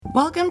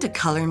Welcome to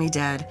Color Me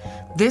Dead.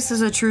 This is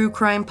a true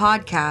crime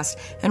podcast,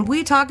 and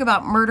we talk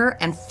about murder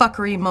and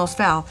fuckery most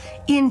foul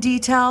in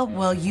detail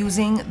while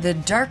using the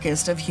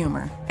darkest of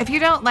humor. If you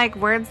don't like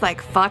words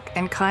like fuck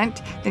and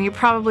cunt, then you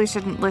probably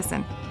shouldn't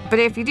listen. But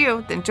if you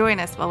do, then join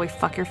us while we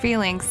fuck your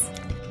feelings.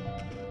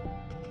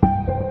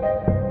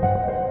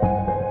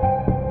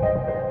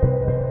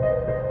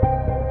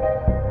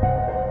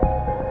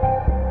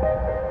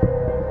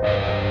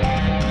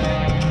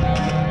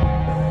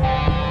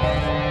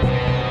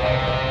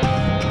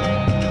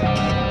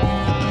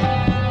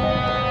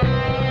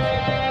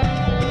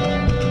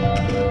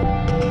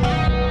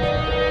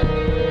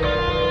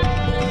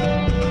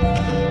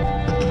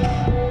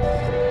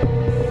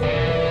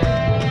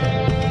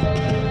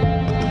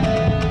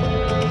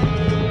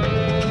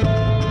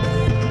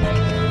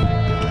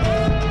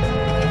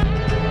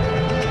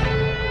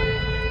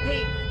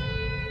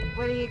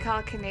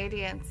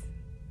 Canadians.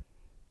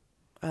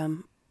 I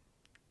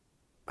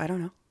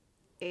don't know.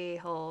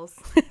 A-holes.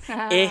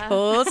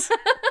 A-holes.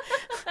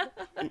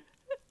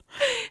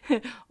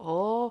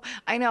 Oh,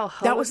 I know.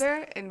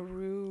 Hoser and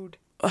rude.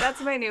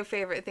 That's my new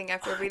favorite thing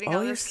after reading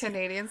all this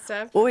Canadian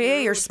stuff. Oh, yeah,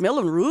 you're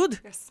smelling rude.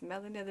 You're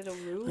smelling a little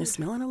rude. You're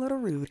smelling a little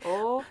rude.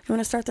 Oh. You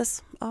want to start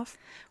this off?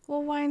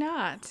 Well, why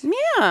not?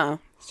 Yeah.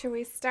 Should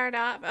we start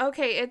off?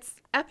 Okay, it's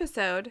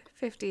episode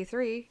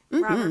 53,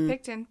 Robert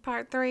Pickton,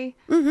 part 3.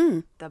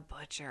 Mm-hmm. The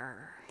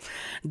Butcher.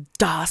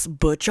 Das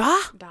Butcher.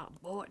 The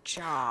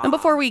Butcher. And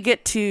before we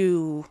get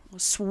to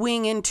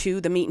swing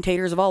into the meat and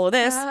taters of all of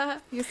this.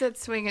 You said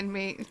swinging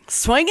meat.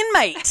 Swinging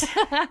mate.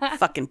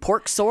 Fucking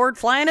pork sword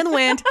flying in the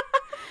wind.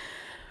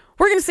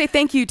 We're going to say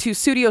thank you to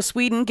Studio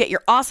Sweden. Get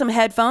your awesome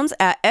headphones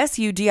at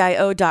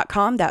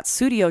sudio.com. That's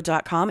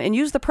studio.com. And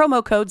use the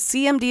promo code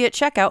CMD at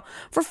checkout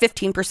for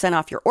 15%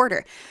 off your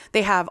order.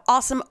 They have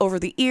awesome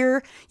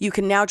over-the-ear. You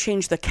can now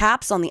change the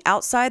caps on the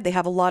outside. They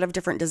have a lot of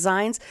different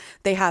designs.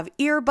 They have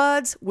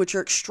earbuds, which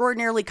are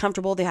extraordinarily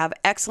comfortable. They have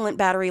excellent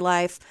battery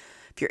life.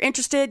 If you're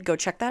interested, go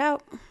check that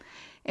out.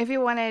 If you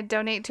want to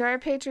donate to our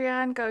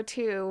Patreon, go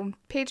to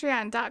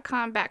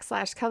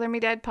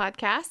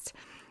patreon.com/colormedeadpodcast.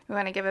 We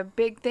want to give a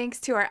big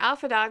thanks to our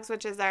Alpha Dogs,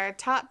 which is our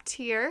top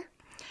tier.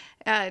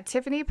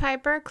 Tiffany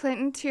Piper,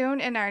 Clinton Toon,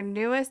 and our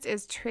newest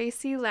is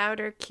Tracy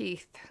Louder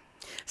Keith.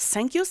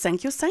 Thank you,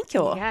 thank you, thank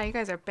you. Yeah, you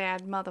guys are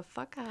bad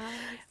motherfuckers.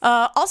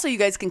 Also, you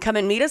guys can come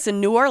and meet us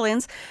in New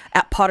Orleans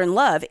at Pot and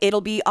Love.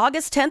 It'll be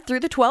August 10th through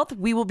the 12th.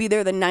 We will be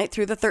there the 9th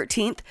through the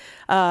 13th.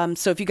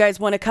 So if you guys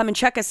want to come and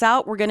check us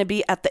out, we're going to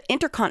be at the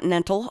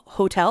Intercontinental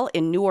Hotel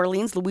in New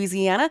Orleans,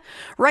 Louisiana,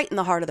 right in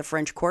the heart of the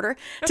French Quarter.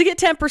 To get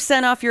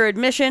 10% off your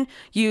admission,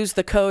 use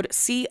the code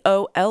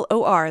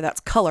COLOR. That's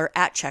color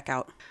at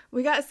checkout.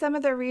 We got some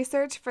of the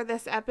research for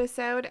this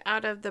episode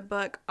out of the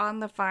book On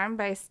the Farm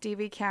by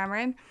Stevie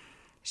Cameron.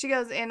 She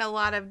goes in a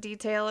lot of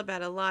detail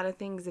about a lot of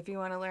things. If you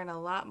want to learn a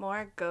lot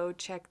more, go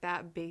check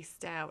that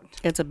beast out.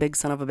 It's a big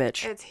son of a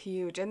bitch. It's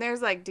huge. And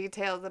there's like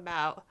details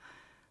about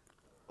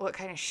what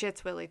kind of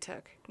shits Willie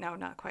took. No,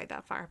 not quite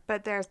that far.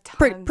 But there's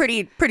tons.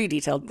 Pretty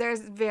detailed.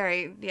 There's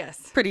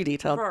yes. Pretty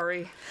detailed.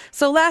 Rory.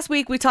 So last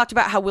week we talked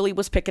about how Willie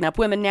was picking up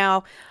women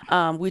now.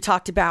 We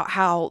talked about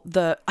how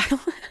the...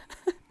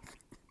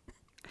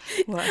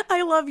 What?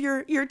 I love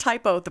your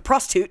typo, the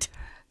prostitute.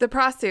 The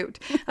prostitute.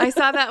 I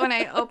saw that when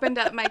I opened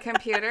up my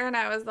computer and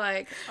I was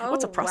like, oh,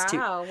 what's a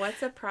prostitute? Wow,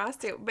 what's a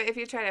prostitute? But if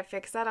you try to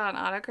fix that on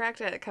autocorrect,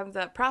 it comes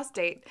up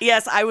prostate.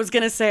 Yes, I was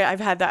going to say I've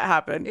had that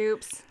happen.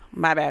 Oops.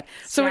 My bad.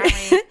 So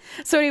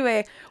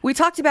anyway, we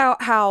talked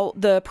about how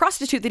the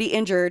prostitute that he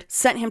injured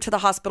sent him to the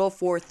hospital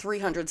for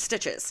 300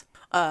 stitches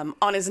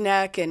on his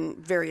neck and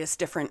various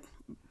different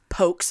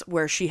pokes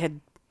where she had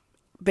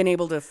been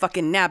able to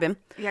fucking nab him.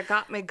 You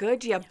got me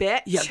good, you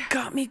bitch. You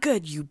got me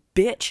good, you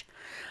bitch.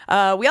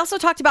 We also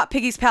talked about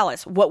Piggy's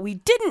Palace. What we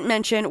didn't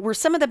mention were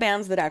some of the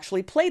bands that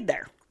actually played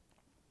there.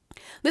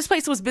 This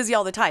place was busy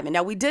all the time. And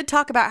now we did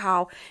talk about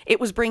how it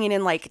was bringing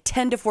in like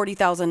 10 to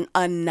 40,000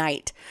 a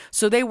night.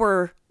 So they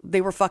were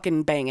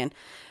fucking banging.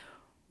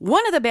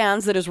 One of the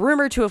bands that is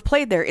rumored to have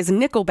played there is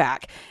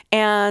Nickelback.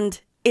 And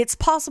it's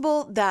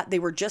possible that they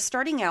were just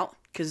starting out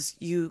because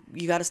you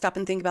got to stop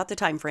and think about the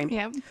time frame.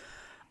 Yep.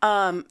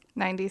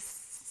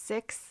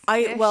 96.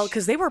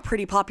 Because they were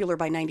pretty popular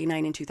by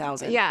 99 and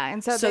 2000. Yeah,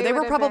 and so they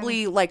were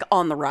probably like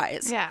on the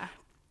rise. Yeah.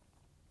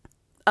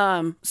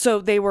 So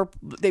they were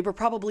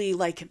probably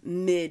like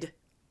mid,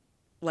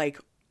 like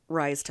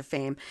rise to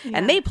fame,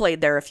 and they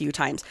played there a few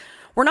times.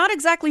 We're not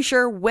exactly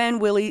sure when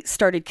Willie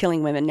started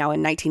killing women. Now,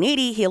 in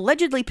 1980, he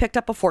allegedly picked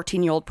up a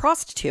 14-year-old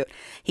prostitute.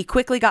 He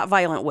quickly got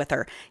violent with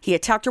her. He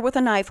attacked her with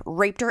a knife,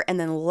 raped her, and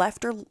then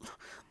left her.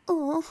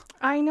 Oh,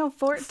 I know,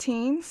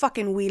 14.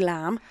 Fucking wee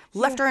lamb.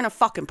 Left her in a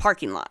fucking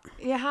parking lot.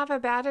 You have a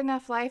bad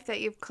enough life that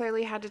you've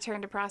clearly had to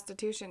turn to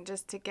prostitution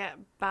just to get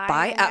by.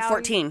 By at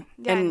 14.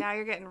 And now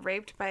you're getting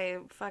raped by a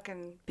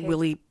fucking pig.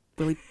 Willie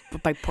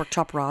by Pork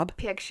Chop Rob.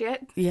 Pig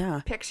shit.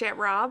 Yeah. Pig shit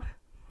Rob.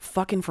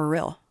 Fucking for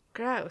real.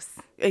 Gross.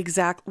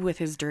 Exact with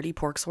his dirty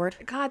pork sword.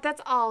 God,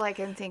 that's all I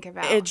can think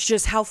about. It's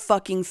just how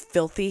fucking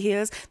filthy he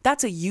is.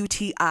 That's a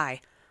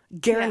UTI.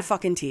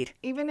 Fucking-teed.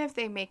 Even if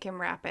they make him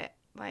wrap it,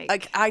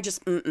 Like I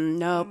just,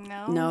 nope,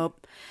 No?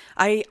 nope.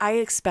 I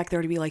expect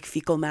there to be like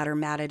fecal matter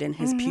matted in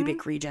his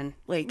pubic region.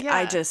 Like, yeah,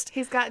 I just,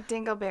 he's got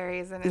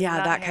dingleberries and it's yeah,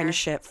 not that kind of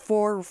shit.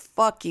 For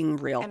fucking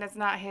real. and it's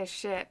not his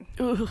shit.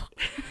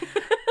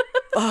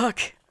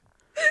 Fuck.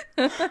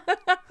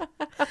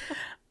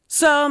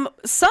 Some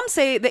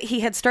say that he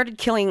had started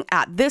killing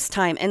at this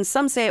time, and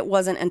some say it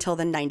wasn't until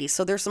the 90s.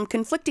 So there's some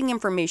conflicting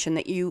information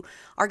that you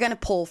are going to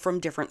pull from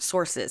different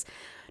sources.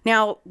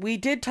 Now, we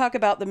did talk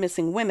about the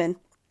missing women.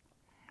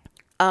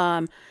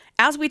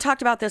 As we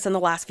talked about this in the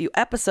last few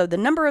episodes, the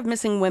number of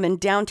missing women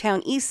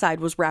downtown East Side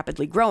was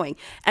rapidly growing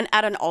and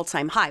at an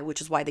all-time high, which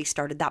is why they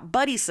started that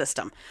buddy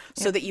system,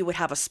 so that you would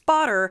have a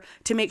spotter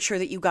to make sure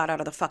that you got out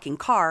of the fucking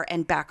car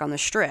and back on the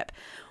strip.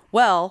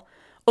 Well,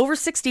 over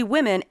 60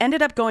 women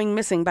ended up going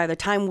missing by the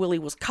time Willie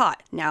was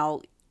caught.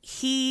 Now,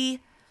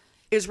 he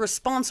is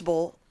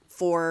responsible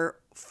for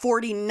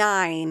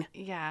 49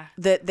 Yeah.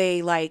 that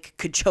they like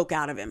could choke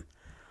out of him.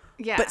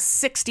 Yeah. But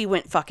 60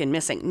 went fucking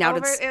missing. Now,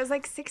 it was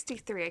like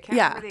 63. I can't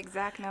Yeah. remember the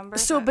exact number.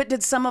 so, but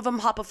did some of them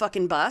hop a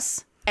fucking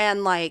bus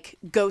and like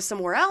go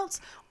somewhere else?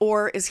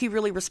 Or is he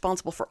really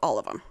responsible for all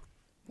of them?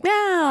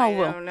 Now,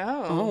 I don't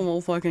know. Oh, we'll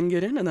fucking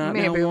get into that.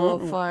 Maybe now, we'll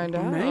won't we? find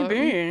out.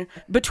 Maybe.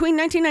 Between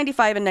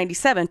 1995 and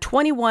 97,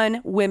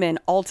 21 women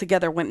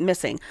altogether went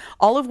missing,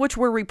 all of which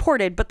were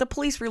reported, but the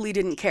police really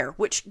didn't care,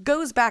 which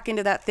goes back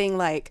into that thing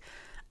like,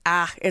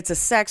 it's a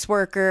sex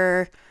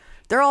worker.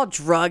 They're all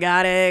drug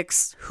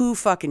addicts. Who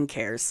fucking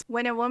cares?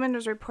 When a woman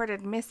was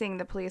reported missing,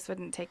 the police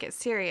wouldn't take it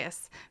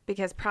serious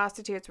because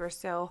prostitutes were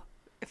so,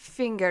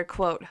 finger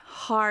quote,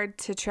 hard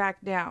to track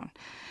down.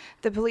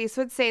 The police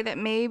would say that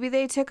maybe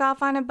they took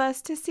off on a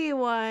bus to see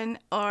one,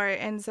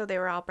 and so they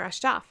were all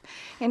brushed off.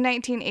 In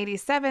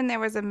 1987, there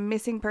was a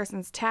missing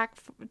persons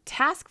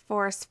task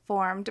force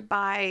formed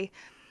by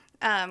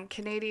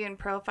Canadian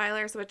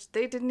profilers, which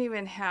they didn't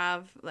even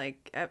have,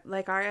 like our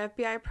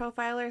FBI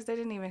profilers, they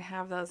didn't even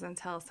have those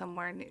until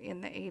somewhere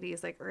in the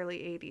 80s, like early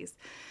 80s.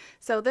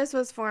 So this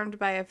was formed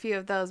by a few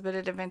of those, but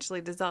it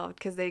eventually dissolved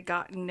because they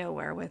got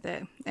nowhere with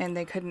it and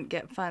they couldn't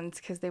get funds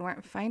because they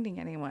weren't finding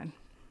anyone.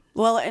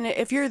 Well, and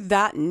if you're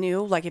that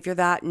new, like if you're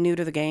that new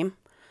to the game,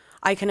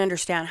 I can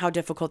understand how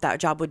difficult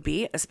that job would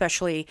be,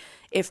 especially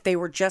if they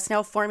were just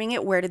now forming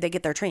it. Where did they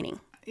get their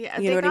training? Yeah,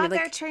 You know they what I got mean?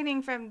 their Like,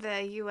 training from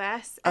the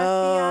U.S.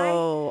 FBI.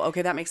 oh,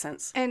 okay, that makes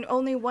sense. And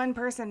only one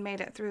person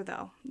made it through,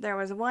 though. There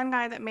was one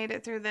guy that made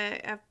it through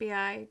the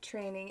FBI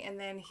training, and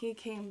then he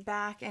came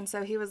back, and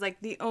so he was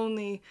like the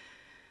only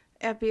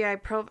FBI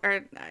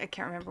or I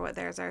can't remember what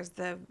theirs are,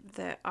 the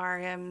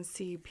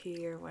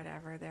RMCP or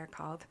whatever they're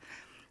called.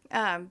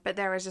 But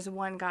there was just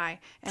one guy.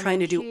 And Trying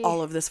to then do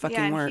all of this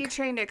fucking work. he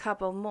trained a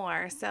couple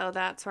more, so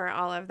that's where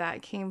all of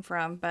that came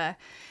from. But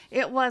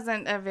it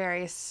wasn't a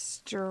very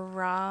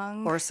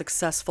strong Or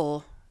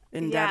successful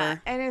endeavor.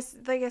 Yeah, and it's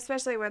like,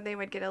 especially when they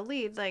would get a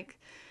lead, like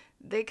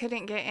they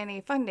couldn't get any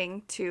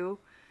funding to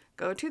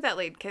go to that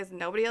lead because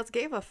nobody else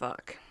gave a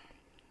fuck.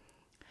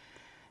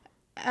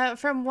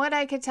 From what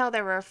I could tell,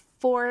 there were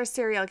 4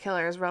 serial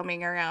killers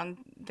roaming around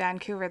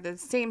Vancouver at the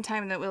same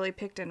time that Willie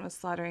Pickton was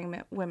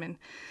slaughtering women.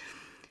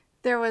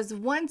 There was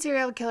one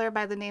serial killer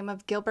by the name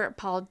of Gilbert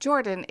Paul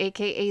Jordan,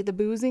 a.k.a. the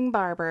Boozing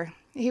Barber.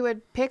 He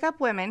would pick up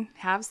women,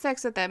 have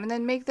sex with them, and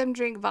then make them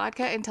drink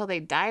vodka until they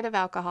died of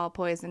alcohol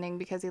poisoning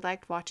because he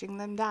liked watching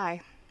them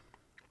die.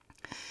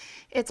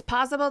 It's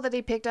possible that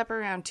he picked up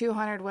around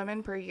 200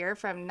 women per year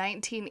from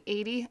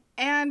 1980,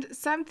 and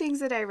some things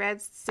that I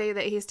read say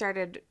that he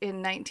started in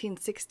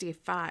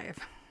 1965.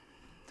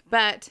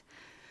 But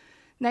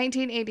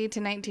 1980 to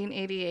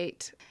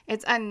 1988.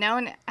 It's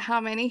unknown how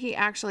many he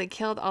actually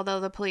killed, although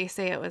the police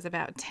say it was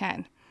about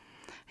 10.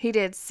 He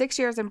did 6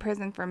 years in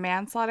prison for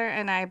manslaughter,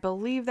 and I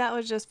believe that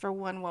was just for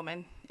one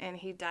woman, and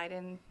he died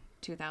in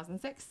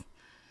 2006.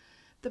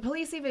 The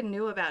police even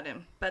knew about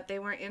him, but they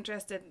weren't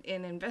interested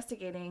in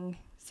investigating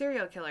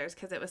serial killers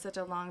because it was such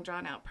a long,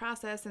 drawn-out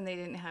process, and they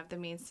didn't have the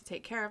means to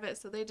take care of it,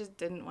 so they just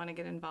didn't want to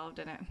get involved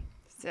in it,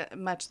 so,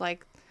 much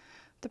like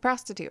the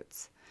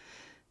prostitutes.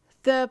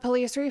 The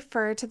police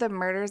refer to the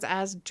murders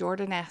as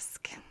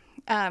Jordanesque.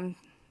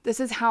 This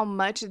is how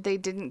much they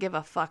didn't give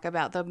a fuck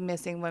about the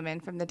missing women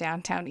from the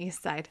downtown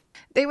East Side.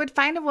 They would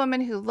find a woman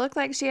who looked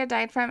like she had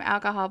died from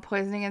alcohol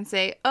poisoning and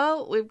say,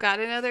 "Oh, we've got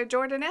another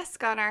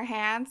Jordanesque on our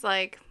hands."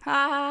 Like,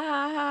 ha ha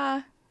ha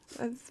ha.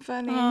 That's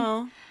funny.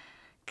 Oh,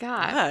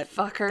 God,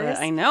 fuckers.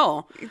 I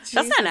know. Jesus.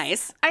 That's not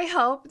nice. I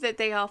hope that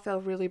they all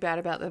feel really bad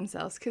about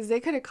themselves because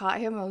they could have caught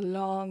him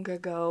long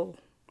ago.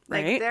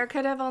 Like, Right? there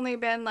could have only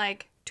been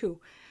like 2.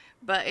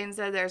 But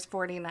instead, there's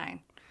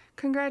 49.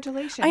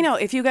 Congratulations. I know.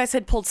 If you guys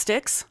had pulled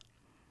sticks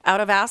out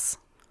of ass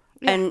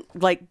and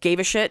like gave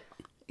a shit,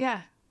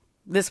 Yeah.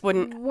 this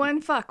wouldn't.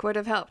 One fuck would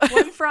have helped.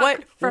 One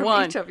frock from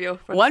each of you.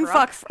 One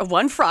frock.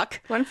 One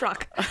frock. One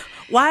frock.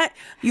 What?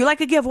 You like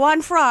to give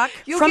one frock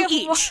from give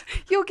each.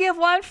 You give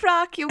one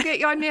frock, you get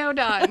your nail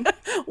done.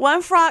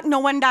 One frock, no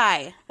one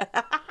die.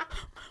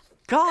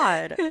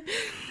 God.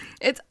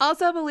 It's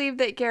also believed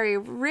that Gary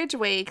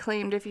Ridgway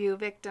claimed a few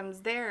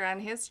victims there on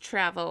his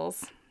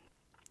travels.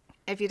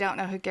 If you don't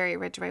know who Gary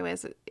Ridgway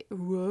is,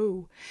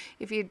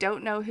 if you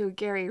don't know who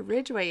Gary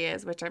Ridgway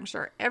is, which I'm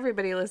sure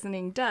everybody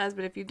listening does,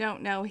 but if you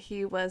don't know,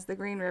 he was the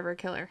Green River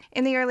Killer.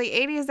 In the early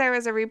 80s, there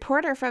was a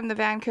reporter from the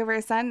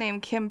Vancouver Sun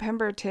named Kim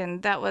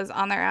Pemberton that was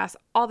on their ass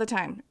all the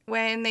time.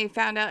 When they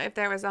found out if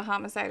there was a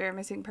homicide or a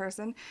missing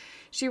person,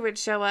 she would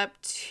show up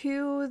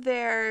to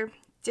their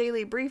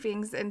daily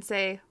briefings and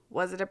say,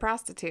 was it a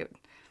prostitute?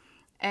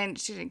 And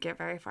she didn't get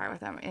very far with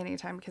them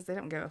anytime because they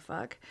don't give a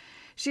fuck.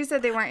 She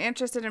said they weren't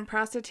interested in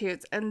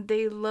prostitutes and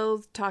they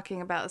loathed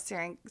talking about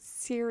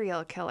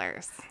serial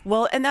killers.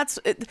 Well, and that's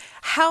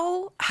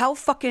how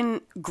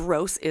fucking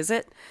gross is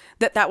it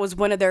that was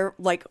one of their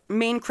like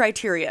main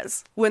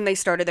criterias when they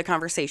started the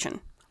conversation?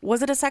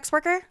 Was it a sex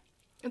worker?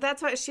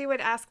 That's what she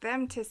would ask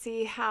them to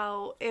see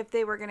if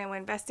they were going to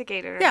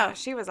investigate it or Yeah. not.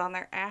 She was on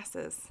their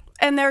asses.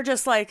 And they're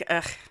just like,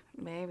 ugh.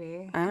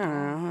 Maybe. I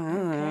don't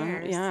know. Who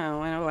cares?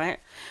 Yeah, what?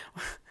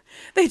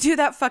 They do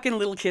that fucking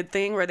little kid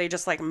thing where they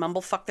just like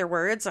mumble fuck their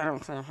words. I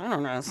don't know. I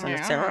don't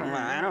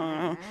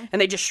know.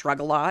 And they just shrug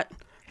a lot.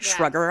 Yeah.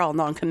 Shrugger, all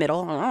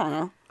non-committal. I don't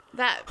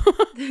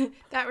know.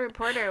 That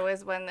reporter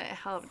was one that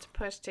helped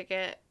push to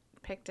get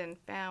picked and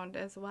found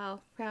as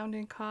well. Found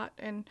and caught.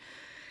 And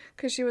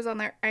because she was on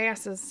their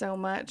asses so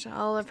much.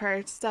 All of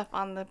her stuff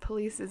on the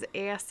police's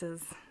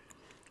asses.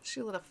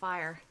 She lit a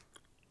fire.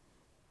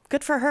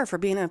 Good for her for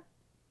being a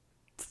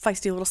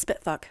feisty little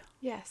spit fuck.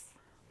 Yes.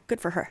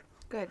 Good for her.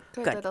 Good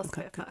little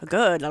spit fuck.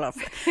 Good little.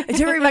 It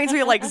reminds me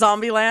of like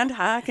Zombieland.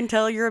 I can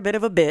tell you're a bit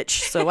of a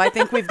bitch. So I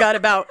think we've got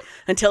about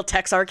until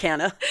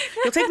Texarkana.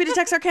 You'll take me to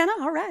Texarkana?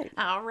 All right.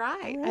 All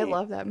right. I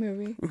love that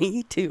movie.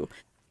 Me too.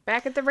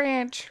 Back at the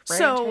ranch.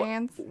 So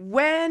hands.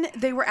 when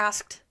they were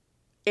asked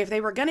if they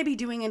were going to be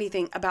doing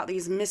anything about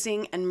these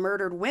missing and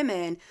murdered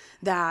women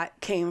that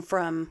came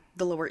from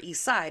the Lower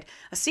East Side,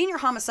 a senior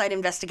homicide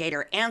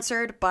investigator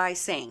answered by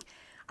saying,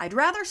 I'd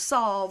rather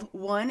solve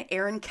one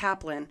Aaron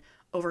Kaplan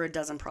over a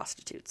dozen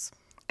prostitutes.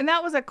 And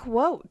that was a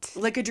quote.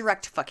 Like a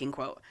direct fucking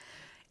quote.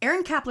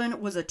 Aaron Kaplan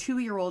was a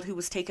 2-year-old who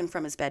was taken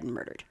from his bed and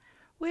murdered.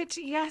 Which,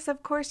 yes,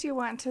 of course you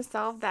want to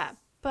solve that.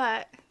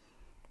 But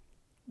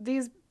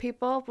these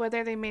people,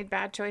 whether they made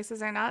bad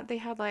choices or not, they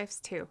had lives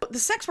too. The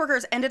sex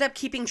workers ended up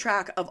keeping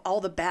track of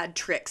all the bad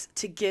tricks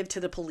to give to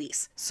the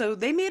police. So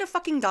they made a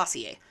fucking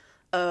dossier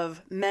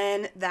of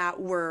men that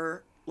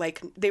were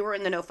like, they were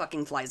in the no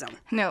fucking fly zone.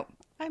 No.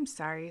 I'm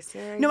sorry,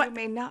 sir. No, you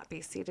may not be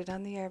seated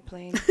on the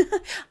airplane.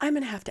 I'm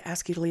going to have to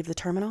ask you to leave the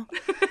terminal.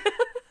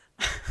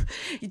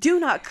 Do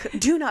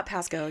not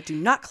pass go. Do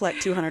not collect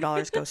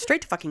 $200. Go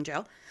straight to fucking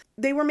jail.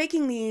 They were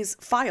making these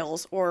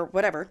files or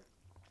whatever.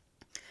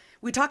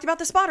 We talked about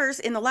the spotters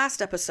in the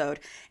last episode.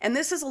 And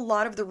this is a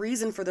lot of the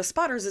reason for the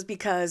spotters is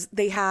because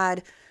they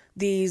had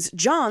these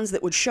Johns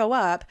that would show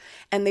up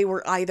and they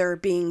were either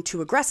being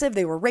too aggressive,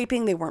 they were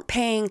raping, they weren't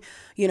paying,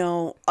 you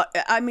know,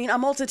 I mean, a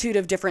multitude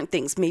of different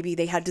things. Maybe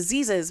they had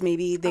diseases,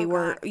 maybe they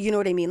were, you know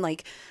what I mean?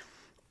 Like,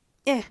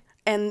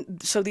 And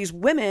so these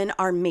women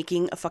are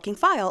making a fucking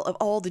file of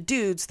all the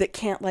dudes that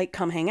can't like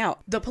come hang out.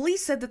 The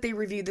police said that they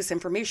reviewed this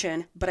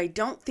information, but I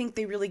don't think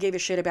they really gave a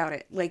shit about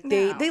it. Like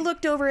they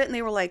looked over it and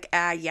they were like,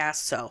 yeah,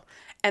 so.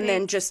 And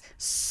then just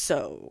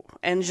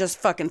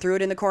fucking threw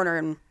it in the corner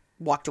and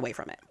walked away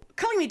from it.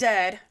 Calling Me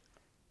Dead,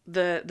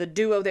 the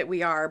duo that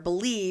we are,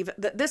 believe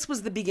that this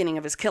was the beginning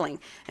of his killing.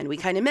 And we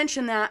kind of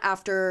mentioned that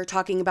after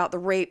talking about the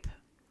rape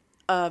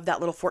of that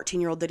little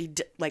 14-year-old that he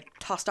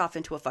tossed off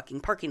into a fucking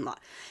parking lot.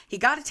 He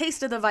got a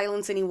taste of the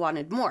violence and he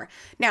wanted more.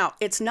 Now,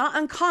 it's not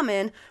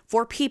uncommon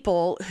for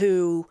people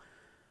who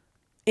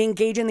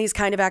engage in these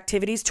kind of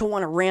activities to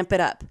want to ramp it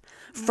up.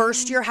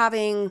 First, you're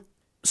having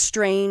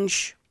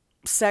strange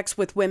sex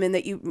with women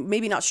that you,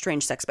 maybe not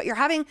strange sex, but you're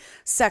having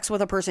sex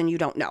with a person you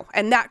don't know.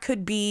 And that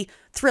could be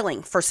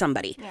thrilling for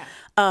somebody.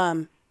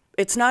 Yeah.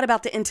 It's not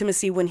about the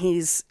intimacy when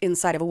he's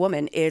inside of a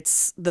woman.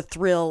 It's the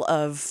thrill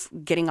of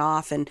getting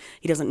off and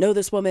he doesn't know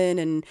this woman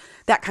and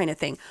that kind of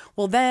thing.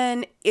 Well,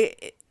 then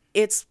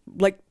it's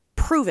like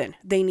proven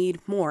they need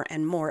more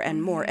and more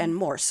and more and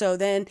more. So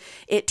then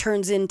it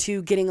turns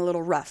into getting a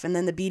little rough. And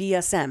then the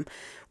BDSM,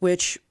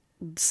 which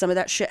some of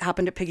that shit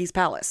happened at Piggy's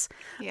Palace.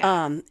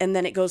 Yeah. And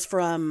then it goes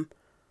from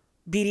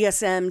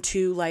BDSM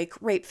to like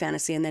rape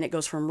fantasy. And then it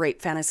goes from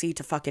rape fantasy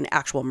to fucking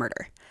actual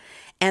murder.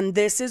 And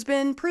this has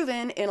been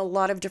proven in a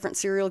lot of different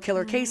serial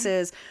killer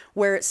cases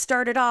where it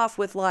started off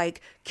with like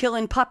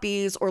killing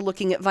puppies or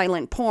looking at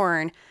violent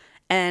porn.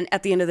 And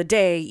at the end of the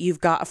day, you've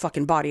got a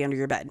fucking body under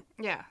your bed.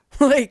 Yeah.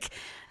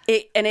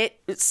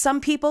 Some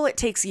people, it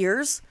takes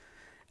years.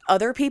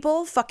 Other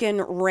people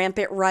fucking ramp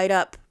it right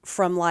up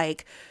from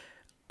like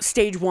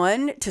stage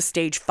 1 to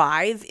stage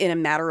 5 in a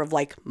matter of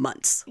like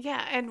months.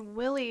 Yeah. And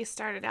Willie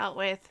started out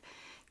when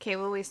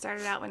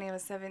he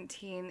was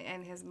 17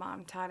 and his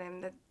mom taught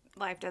him that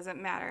life doesn't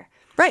matter.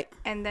 Right.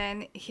 And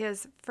then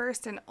his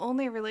first and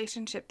only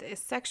relationship, his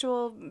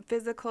sexual,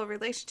 physical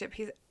relationship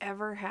he's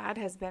ever had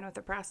has been with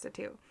a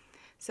prostitute.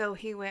 So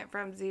he went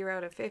from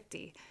 0 to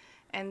 50.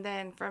 And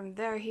then from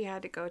there, he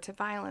had to go to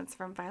violence.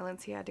 From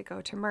violence, he had to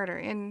go to murder.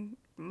 In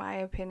my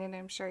opinion,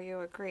 I'm sure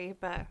you agree,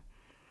 but...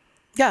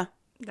 Yeah.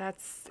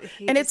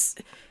 And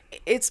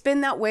it's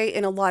been that way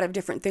in a lot of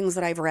different things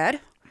that I've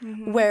read,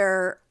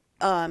 where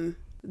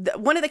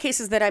one of the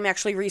cases that I'm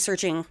actually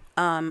researching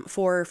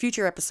for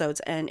future episodes,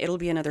 and it'll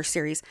be another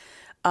series,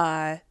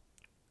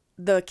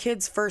 the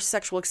kid's first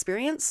sexual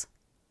experience,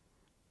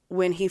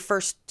 when he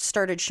first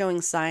started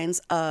showing signs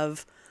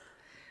of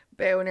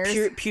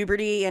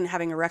puberty and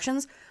having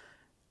erections,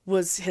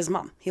 was his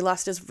mom. He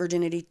lost his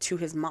virginity to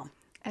his mom.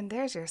 And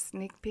there's your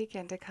sneak peek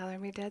into Color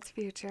Me Dead's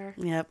future.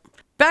 Yep.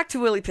 Back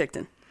to Willie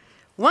Picton.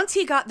 Once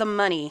he got the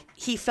money,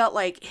 he felt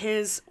like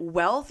his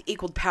wealth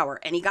equaled power,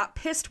 and he got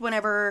pissed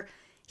whenever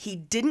he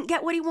didn't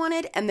get what he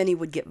wanted, and then he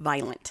would get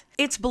violent.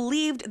 It's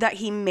believed that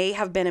he may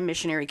have been a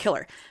missionary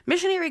killer.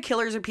 Missionary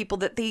killers are people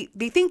that they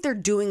think they're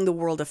doing the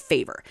world a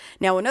favor.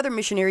 Now, another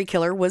missionary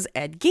killer was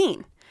Ed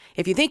Gein.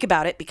 If you think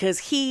about it, because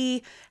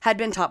he had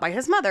been taught by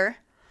his mother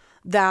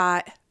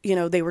that,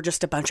 they were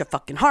just a bunch of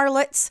fucking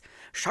harlots,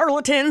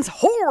 charlatans,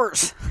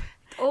 whores.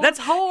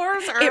 That's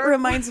whores. It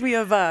reminds me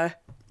of,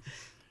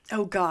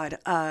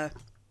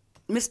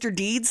 Mr.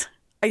 Deeds.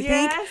 I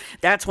think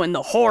that's when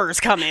the whores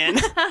come in.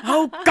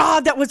 Oh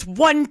God, that was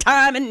one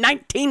time in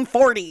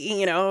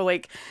 1940,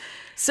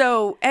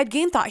 So Ed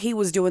Gein thought he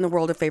was doing the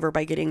world a favor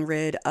by getting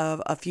rid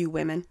of a few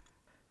women.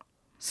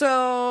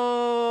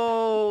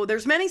 So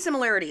there's many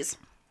similarities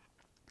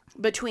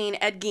between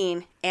Ed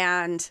Gein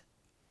and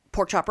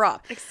Pork Chop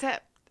Rob.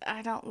 Except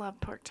I don't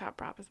love Pork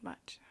Chop Rob as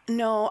much.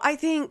 No, I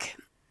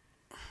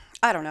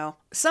don't know.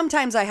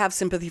 Sometimes I have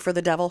sympathy for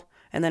the devil,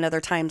 and then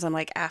other times I'm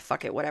like,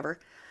 fuck it, whatever.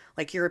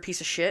 Like, you're a piece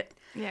of shit.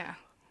 Yeah.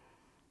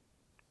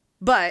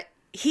 But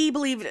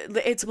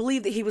it's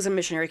believed that he was a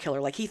missionary killer.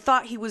 Like, he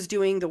thought he was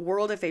doing the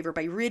world a favor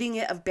by ridding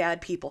it of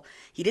bad people.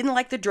 He didn't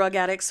like the drug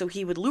addicts, so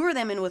he would lure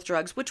them in with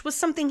drugs, which was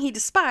something he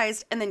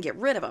despised, and then get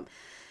rid of them.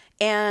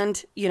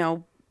 And,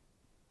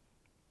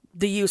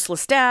 the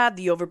useless dad,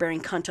 the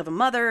overbearing cunt of a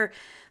mother,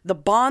 the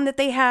bond that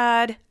they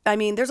had. I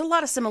mean, there's a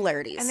lot of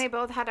similarities. And they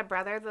both had a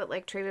brother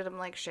that, treated him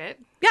like shit.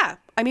 Yeah.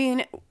 I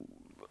mean,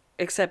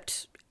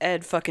 except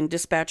Ed fucking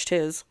dispatched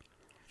his.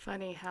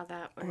 Funny how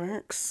that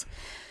works.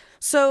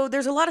 So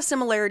there's a lot of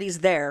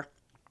similarities there.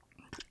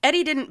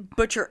 Eddie didn't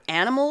butcher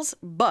animals,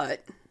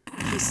 but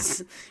he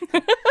saw.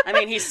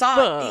 He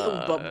saw.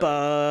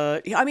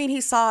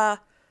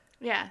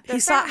 Yeah, he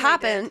saw it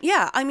happen. Did.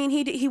 Yeah,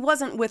 he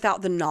wasn't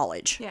without the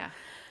knowledge. Yeah.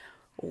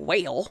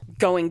 Well,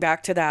 going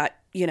back to that,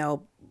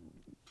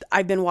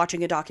 I've been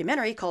watching a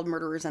documentary called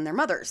Murderers and Their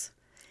Mothers.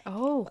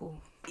 Oh.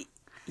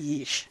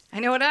 Yeesh.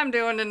 I know what I'm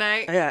doing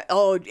tonight. Yeah.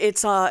 Oh,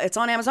 it's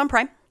on Amazon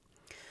Prime.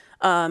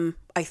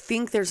 I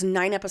think there's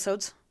 9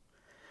 episodes.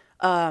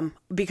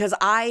 Because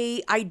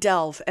I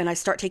delve and I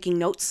start taking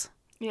notes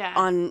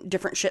on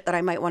different shit that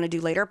I might want to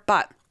do later.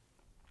 But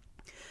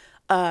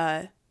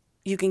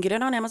you can get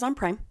it on Amazon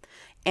Prime.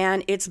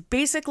 And it's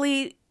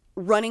basically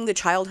running the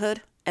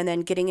childhood and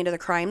then getting into the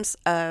crimes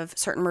of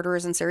certain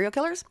murderers and serial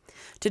killers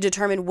to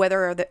determine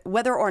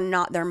whether or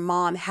not their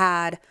mom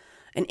had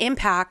an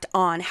impact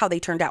on how they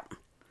turned out.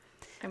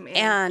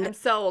 I'm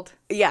sold.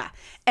 Yeah.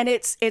 And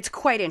it's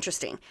quite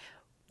interesting.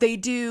 They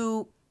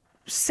do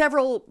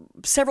several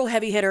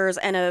heavy hitters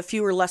and a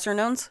fewer lesser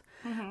knowns.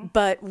 Mm-hmm.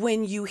 But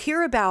when you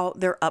hear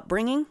about their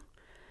upbringing,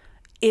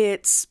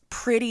 it's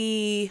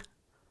pretty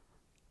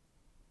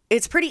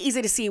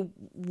easy to see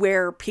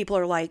where people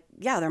are like,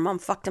 yeah, their mom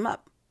fucked them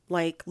up.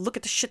 Like, look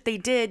at the shit they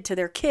did to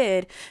their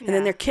kid. And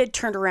then their kid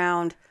turned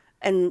around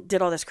and did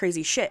all this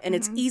crazy shit. And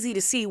it's easy to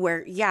see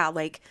where,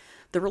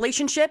 the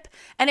relationship.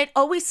 And it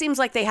always seems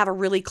like they have a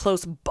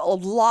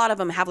lot of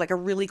them have like a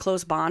really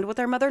close bond with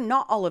their mother.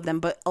 Not all of them,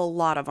 but a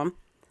lot of them.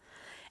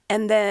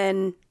 And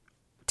then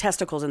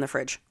testicles in the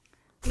fridge.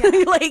 Yeah.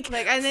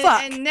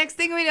 And next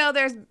thing we know,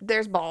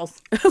 there's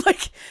balls.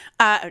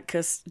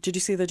 Because did you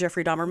see the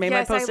Jeffrey Dahmer meme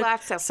I posted? I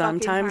laughed so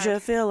Sometimes fucking you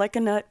feel like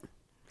a nut.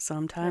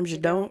 Sometimes you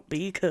don't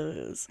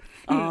because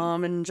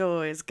almond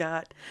joy's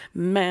got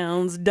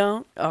mounds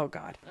don't. Oh,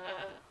 God.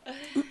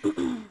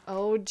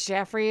 Oh,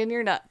 Jeffrey and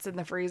your nuts in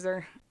the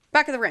freezer.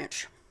 Back at the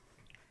ranch.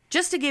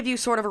 Just to give you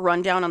sort of a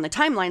rundown on the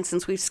timeline,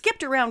 since we've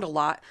skipped around a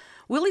lot,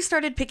 Willie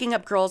started picking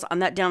up girls on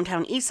that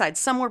downtown east side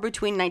somewhere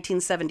between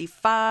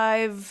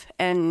 1975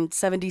 and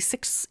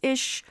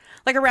 76-ish,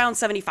 like around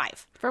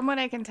 75. From what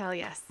I can tell,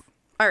 yes.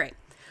 All right.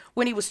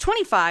 When he was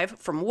 25,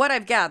 from what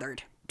I've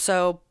gathered,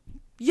 so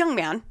young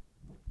man,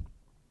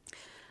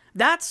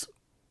 that's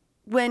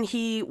when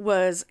he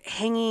was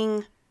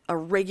hanging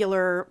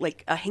regular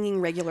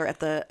at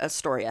the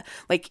Astoria.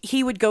 Like,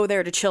 he would go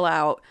there to chill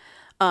out,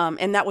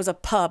 and that was a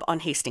pub on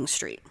Hastings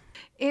Street.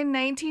 In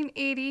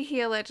 1980,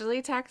 he allegedly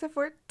attacked a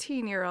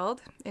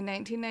 14-year-old. In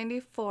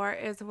 1994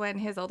 is when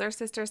his older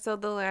sister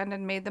sold the land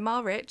and made them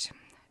all rich.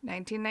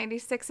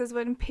 1996 is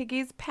when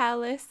Piggy's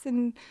Palace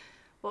and...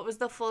 What was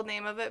the full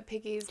name of it?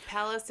 Piggy's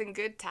Palace and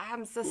Good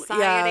Times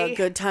Society. Yeah,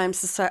 Good Times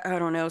Society. I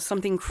don't know.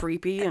 Something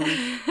creepy. And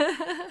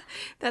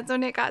that's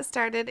when it got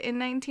started. In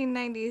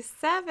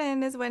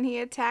 1997 is when he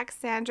attacked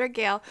Sandra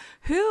Gale,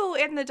 who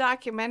in the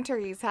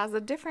documentaries has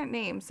a different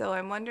name. So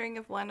I'm wondering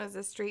if one was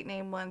a street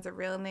name, one's a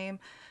real name.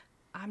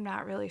 I'm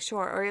not really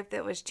sure. Or if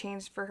it was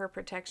changed for her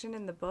protection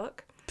in the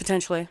book.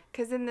 Potentially.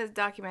 Because in this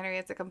documentary,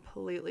 it's a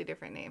completely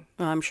different name.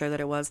 Well, I'm sure that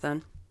it was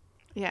then.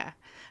 Yeah.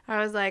 I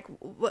was like,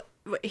 what?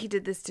 He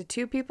did this to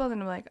 2 people?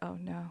 And I'm like, oh,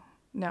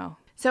 no.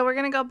 So we're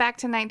going to go back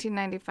to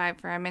 1995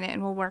 for a minute,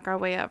 and we'll work our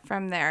way up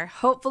from there.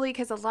 Hopefully,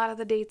 because a lot of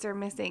the dates are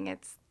missing.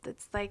 It's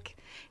like,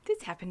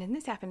 this happened, and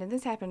this happened, and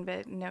this happened,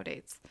 but no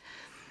dates.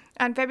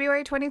 On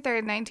February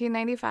 23rd,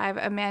 1995,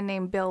 a man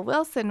named Bill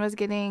Wilson was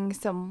getting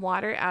some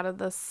water out of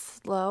the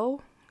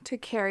slough to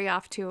carry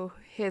off to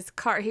his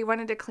car. He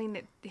wanted to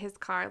clean his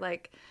car,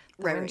 like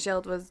the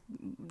windshield was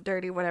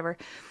dirty, whatever.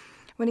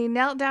 When he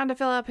knelt down to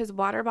fill up his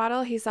water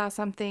bottle, he saw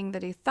something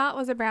that he thought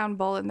was a brown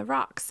bowl in the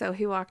rocks. So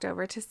he walked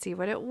over to see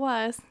what it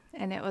was,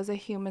 and it was a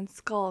human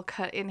skull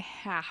cut in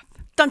half.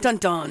 Dun, dun,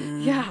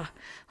 dun. Yeah.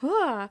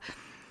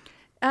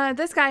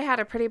 This guy had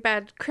a pretty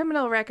bad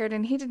criminal record,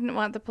 and he didn't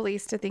want the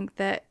police to think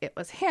that it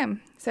was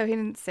him. So he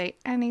didn't say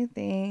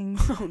anything.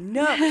 Oh,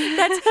 no.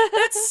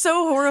 That's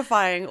so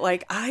horrifying.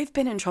 Like, I've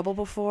been in trouble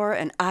before,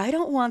 and I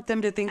don't want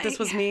them to think this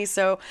was me,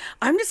 so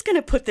I'm just going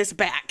to put this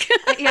back.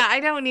 Yeah, I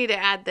don't need to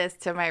add this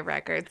to my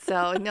record,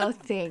 so no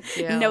thank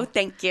you. No,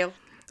 thank you.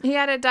 He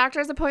had a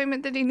doctor's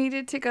appointment that he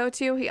needed to go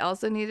to. He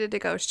also needed to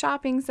go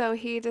shopping, so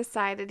he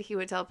decided he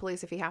would tell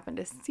police if he happened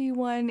to see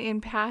one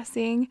in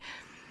passing,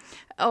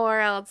 or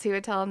else he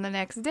would tell them the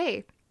next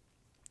day.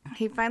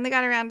 He finally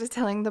got around to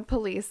telling the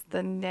police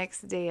the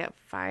next day at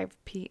 5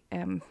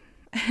 p.m.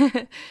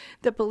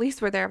 The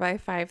police were there by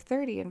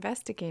 5:30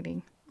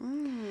 investigating.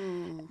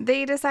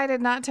 They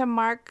decided not to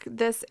mark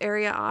this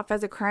area off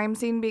as a crime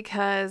scene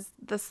because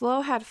the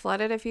slough had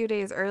flooded a few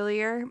days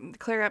earlier,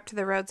 clear up to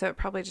the road, so it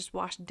probably just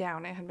washed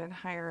down. It had been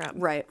higher up.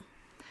 Right.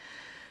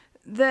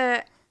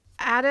 The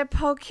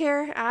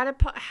Adipocare,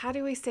 how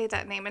do we say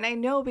that name? And I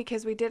know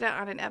because we did it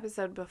on an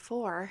episode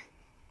before,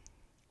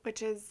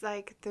 which is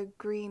like the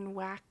gray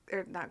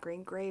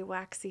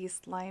waxy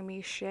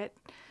slimy shit.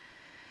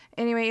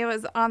 Anyway, it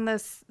was on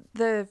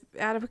the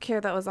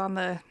Adipocare that was on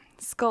the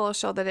skull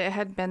showed that it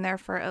had been there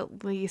for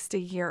at least a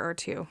year or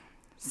 2.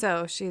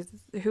 So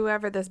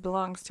whoever this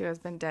belongs to has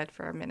been dead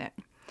for a minute.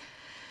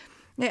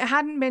 It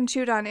hadn't been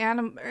chewed on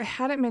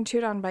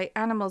by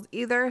animals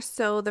either,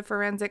 so the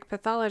forensic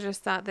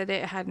pathologist thought that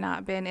it had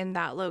not been in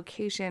that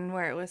location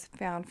where it was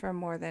found for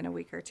more than a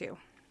week or 2.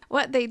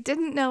 What they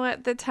didn't know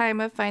at the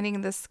time of finding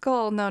the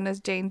skull, known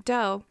as Jane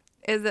Doe,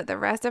 is that the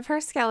rest of her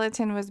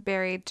skeleton was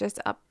buried just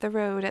up the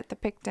road at the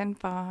Picton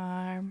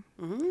farm.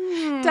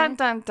 Dun,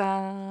 dun,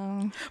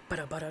 dun.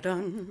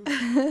 Ba-da-ba-da-dun.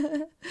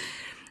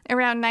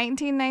 Around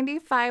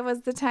 1995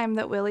 was the time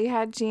that Willie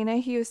had Gina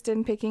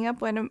Houston picking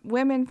up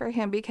women for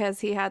him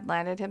because he had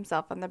landed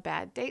himself on the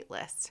bad date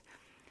list.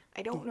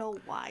 I don't know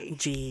why.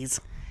 Jeez.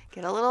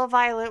 Get a little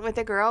violent with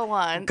a girl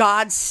once.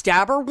 God,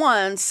 stab her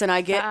once and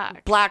I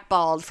get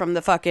blackballed from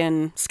the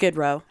fucking Skid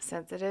Row.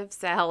 Sensitive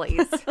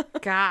Sally's.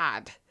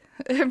 God.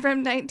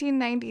 From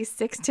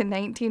 1996 to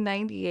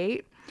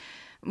 1998,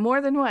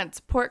 more than once,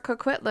 Port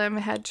Coquitlam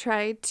had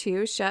tried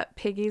to shut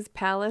Piggy's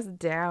Palace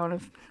down.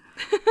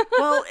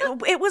 Well,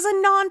 it was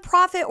a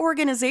non-profit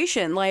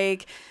organization,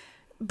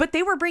 but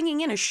they were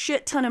bringing in a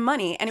shit ton of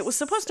money, and it was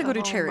supposed to go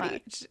to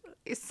charity.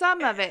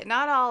 Some of it,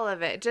 not all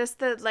of it. Just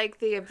the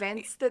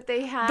events that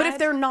they had. But if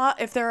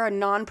they're a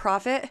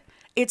non-profit,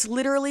 it's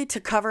literally to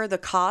cover the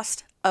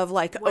cost of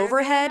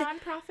overhead.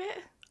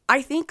 Non-profit?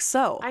 I think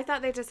so. I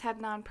thought they just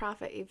had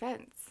non-profit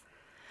events.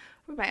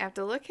 We might have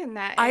to look in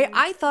that.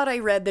 I thought I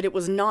read that it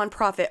was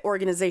non-profit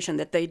organization,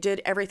 that they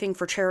did everything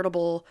for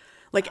charitable,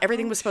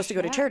 everything was supposed to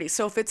go to charity.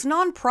 So if it's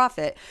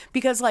non-profit,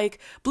 because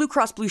Blue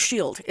Cross Blue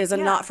Shield is a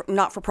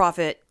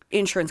not-for-profit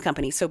insurance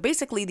company. So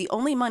basically the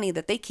only money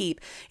that they keep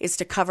is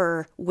to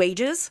cover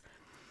wages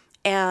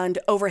and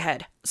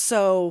overhead.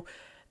 So...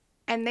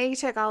 And they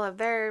took all of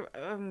their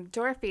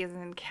door fees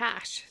in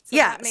cash. So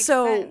yeah, that makes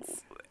so...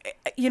 sense.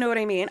 You know what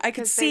I mean? I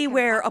could see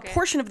where a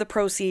portion of the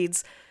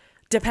proceeds,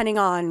 depending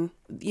on,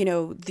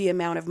 the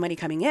amount of money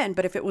coming in,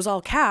 but if it was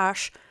all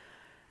cash,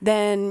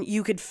 then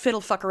you could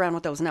fuck around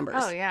with those numbers.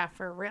 Oh, yeah,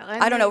 for real.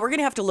 And I don't know. We're going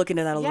to have to look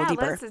into that a little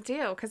deeper. Yeah, let's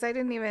do, because I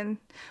didn't even...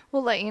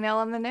 We'll let you know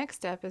on the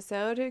next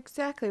episode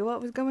exactly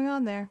what was going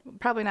on there.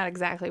 Probably not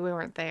exactly. We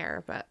weren't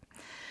there, but...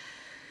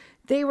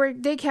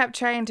 They kept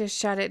trying to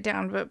shut it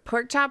down, but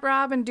Pork Chop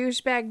Rob and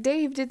Douchebag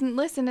Dave didn't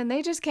listen, and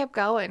they just kept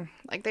going.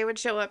 They would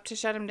show up to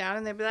shut him down,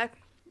 and they'd be like,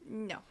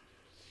 no.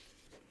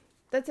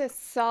 That's a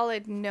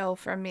solid no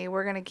from me.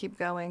 We're going to keep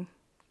going.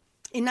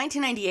 In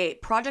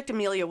 1998, Project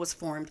Amelia was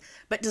formed,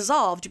 but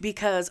dissolved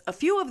because a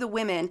few of the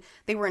women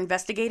they were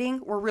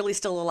investigating were really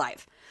still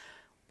alive.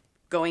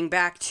 Going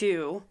back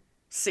to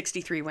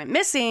 63 went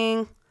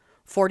missing,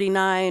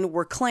 49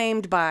 were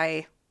claimed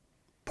by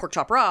Pork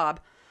Chop Rob.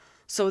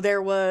 So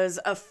there was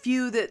a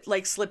few that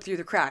slipped through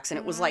the cracks, and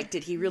it was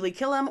did he really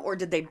kill him or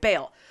did they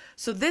bail?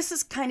 So this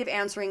is kind of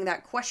answering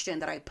that question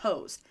that I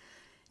posed.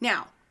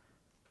 Now,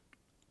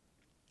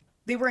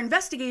 they were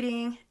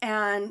investigating,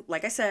 and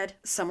like I said,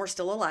 some were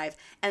still alive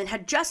and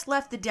had just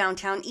left the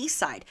downtown east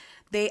side.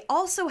 They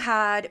also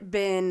had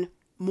been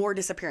more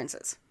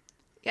disappearances.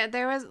 Yeah,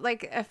 there was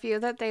like a few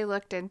that they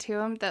looked into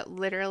him that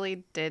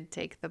literally did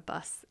take the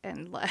bus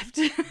and left.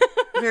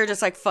 We were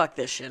just like, fuck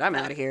this shit. I'm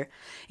out of here.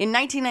 In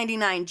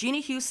 1999, Gina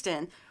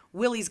Houston,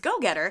 Willie's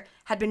go-getter,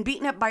 had been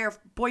beaten up by her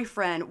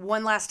boyfriend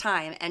one last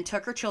time and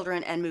took her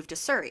children and moved to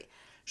Surrey.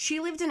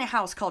 She lived in a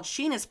house called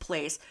Sheena's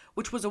Place,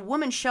 which was a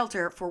woman's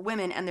shelter for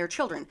women and their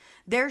children.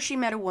 There she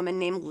met a woman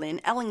named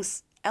Lynn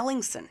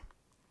Ellingson.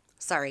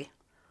 Sorry.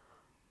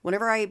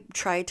 Whenever I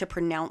try to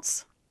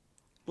pronounce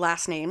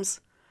last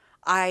names,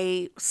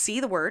 I see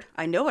the word,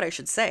 I know what I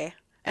should say,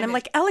 and I'm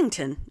like,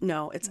 Ellington.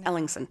 No, it's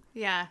Ellingson.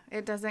 Yeah,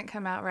 it doesn't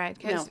come out right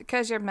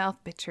because your mouth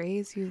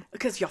betrays you.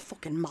 Because your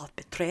fucking mouth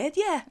betrayed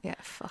you. Yeah,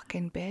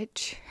 fucking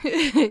bitch.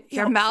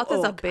 Your mouth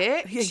is a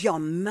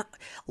bitch.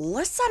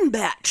 Listen,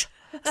 bitch.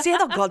 Say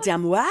the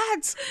goddamn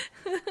words.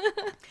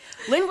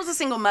 Lynn was a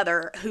single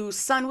mother whose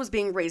son was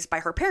being raised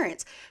by her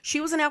parents.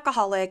 She was an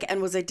alcoholic and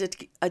was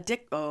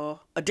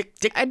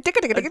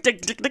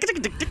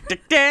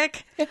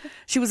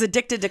She was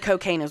addicted to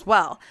cocaine as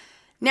well.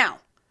 Now,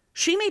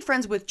 she made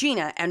friends with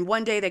Gina, and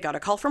one day they got a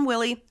call from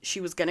Willie.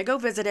 She was going to go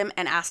visit him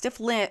and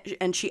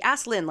she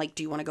asked Lynn, like,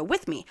 do you want to go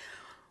with me?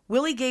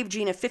 Willie gave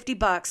Gina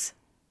 $50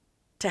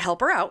 to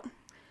help her out.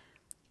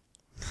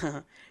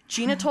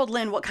 Gina told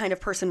Lynn what kind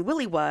of person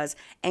Willie was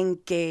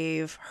and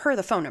gave her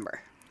the phone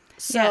number.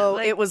 So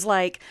it was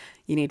like,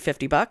 you need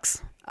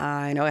 $50?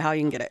 I know how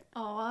you can get it.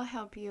 Oh, I'll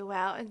help you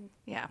out. And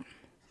yeah.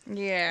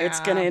 It's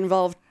going to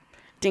involve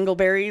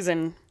dingleberries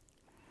and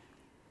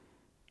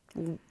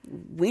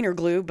wiener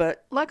glue,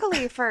 but...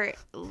 Luckily for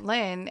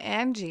Lynn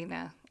and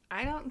Gina,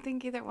 I don't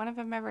think either one of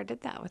them ever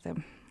did that with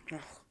him. Oh,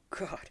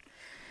 God.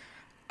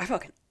 I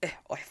fucking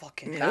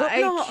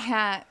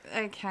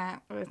I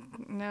can't.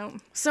 No.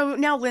 So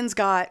now Lynn's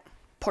got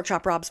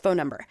Porkchop Rob's phone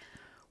number.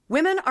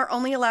 Women are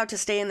only allowed to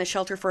stay in the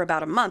shelter for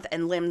about a month,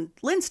 and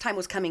Lynn's time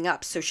was coming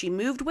up, so she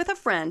moved with a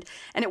friend,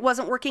 and it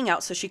wasn't working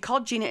out, so she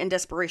called Gina in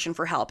desperation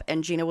for help,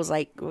 and Gina was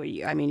like, well,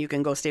 I mean, you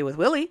can go stay with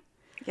Willie.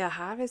 You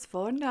have his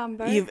phone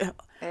number.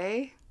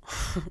 Hey?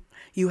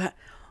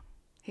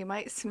 He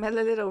might smell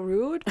a little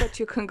rude, but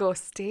you can go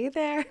stay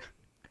there.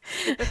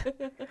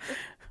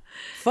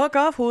 Fuck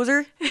off,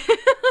 hoser.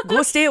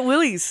 Go stay at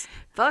Willie's.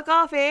 Fuck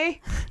off, eh?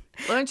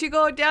 Why don't you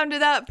go down to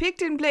that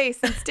Picton place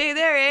and stay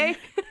there, eh?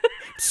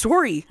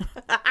 Sorry.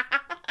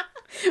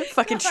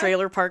 Fucking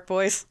Trailer Park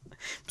Boys.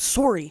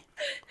 Sorry.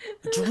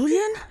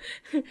 Julian?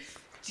 I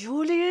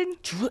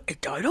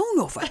don't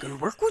know if I can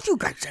work with you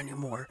guys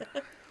anymore.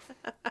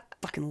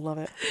 Fucking love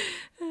it.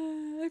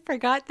 I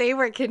forgot they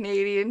were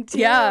Canadian too.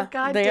 Yeah,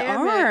 God they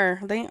damn are.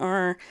 It. They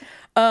are.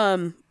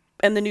 And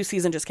the new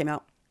season just came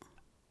out.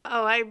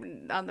 Oh,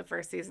 I'm on the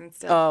first season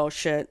still. Oh,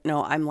 shit.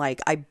 No,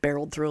 I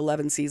barreled through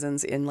 11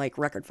 seasons in, like,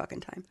 record fucking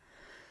time.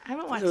 I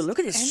haven't watched Look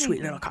at this anything.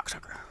 sweet little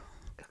cocksucker.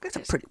 That's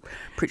a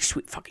pretty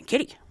sweet fucking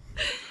kitty.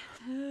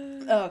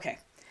 Okay.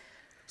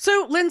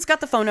 So Lynn's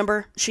got the phone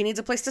number. She needs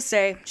a place to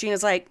stay.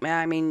 Gina's like,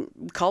 I mean,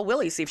 call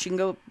Willie, see if you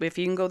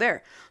can go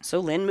there. So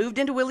Lynn moved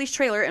into Willie's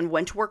trailer and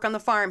went to work on the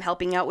farm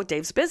helping out with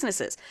Dave's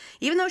businesses.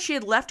 Even though she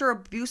had left her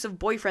abusive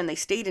boyfriend, they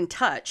stayed in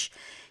touch.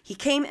 He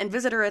came and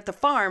visited her at the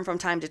farm from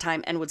time to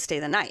time and would stay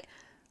the night.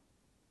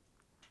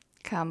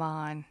 Come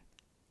on.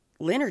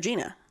 Lynn or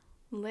Gina?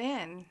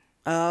 Lynn.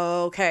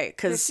 Okay,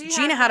 because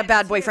Gina had a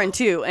bad boyfriend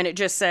too, and it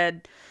just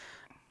said...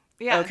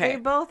 Yeah, okay. They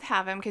both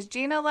have him because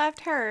Gina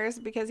left hers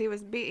because he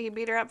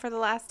beat her up for the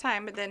last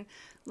time, but then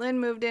Lynn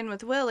moved in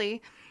with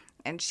Willie,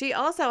 and she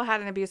also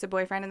had an abusive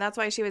boyfriend, and that's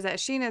why she was at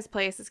Sheena's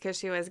place, is because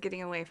she was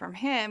getting away from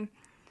him,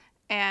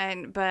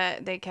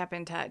 but they kept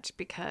in touch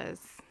because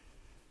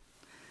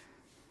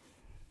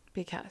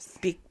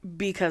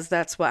because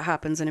that's what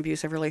happens in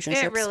abusive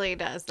relationships. It really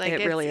does. Like,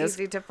 it's really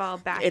easy to fall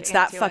back. It's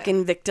that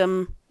fucking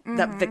victim,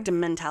 that victim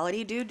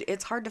mentality, dude.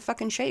 It's hard to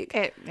fucking shake.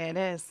 It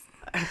is.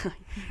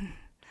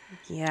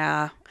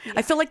 Yeah.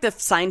 I feel like the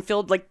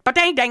Seinfeld, like,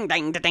 ba-dang, dang,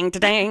 dang, dang,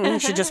 dang,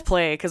 should just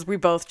play because we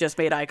both just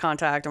made eye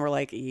contact and we're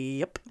like,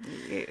 yep.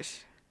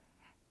 Yeesh.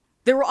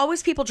 There were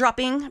always people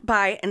dropping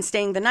by and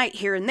staying the night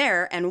here and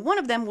there, and one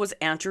of them was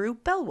Andrew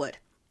Bellwood.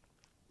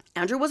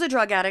 Andrew was a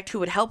drug addict who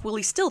would help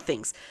Willie steal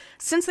things.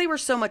 Since they were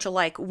so much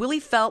alike, Willie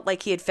felt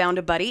like he had found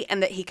a buddy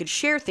and that he could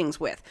share things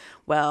with.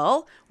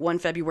 Well, one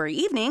February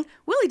evening,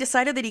 Willie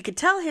decided that he could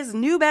tell his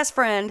new best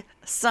friend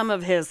some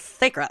of his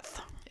secrets.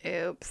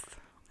 Oops.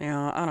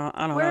 Yeah, I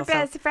don't know. We're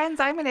best friends.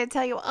 I'm going to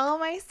tell you all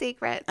my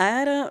secrets.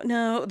 I don't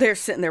know. They're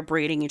sitting there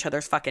braiding each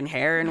other's fucking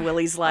hair, and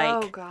Willie's like,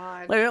 oh,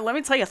 God. Let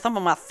me tell you some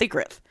of my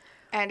secrets.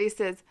 And he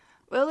says,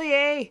 Willie,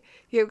 A,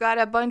 you've got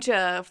a bunch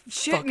of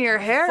shit in your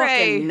hair,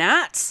 fucking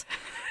nuts.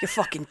 Your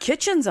fucking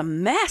kitchen's a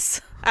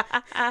mess.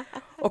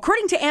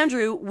 According to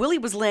Andrew, Willie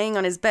was laying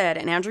on his bed,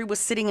 and Andrew was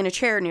sitting in a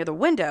chair near the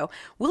window.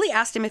 Willie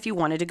asked him if he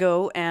wanted to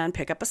go and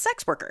pick up a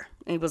sex worker.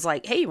 And he was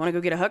like, hey, you want to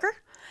go get a hooker?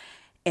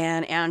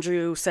 And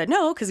Andrew said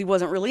no, because he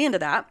wasn't really into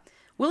that.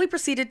 Willie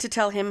proceeded to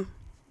tell him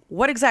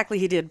what exactly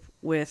he did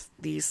with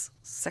these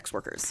sex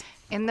workers.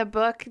 In the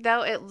book,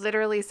 though, it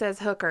literally says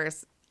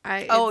hookers.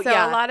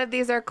 Yeah. A lot of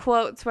these are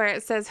quotes where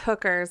it says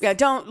hookers. Yeah,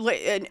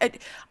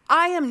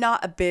 I am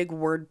not a big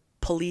word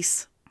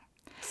police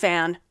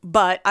fan,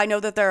 but I know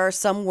that there are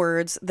some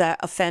words that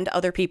offend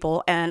other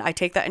people, and I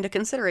take that into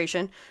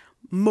consideration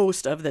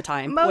most of the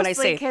time when I Mostly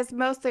say because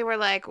mostly we're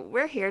like,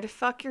 we're here to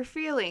fuck your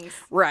feelings.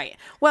 right.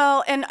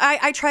 Well, and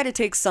I try to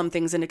take some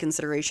things into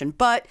consideration,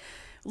 but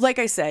like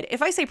I said,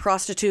 if I say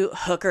prostitute,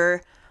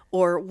 hooker,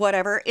 or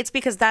whatever, it's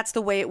because that's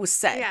the way it was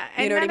said. Yeah,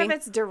 and you know none what I mean? of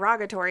it's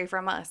derogatory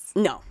from us.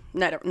 No,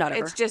 not ever.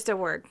 It's just a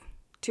word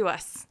to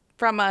us,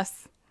 from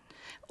us.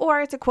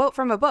 Or it's a quote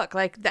from a book.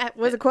 Like, that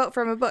was a quote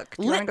from a book.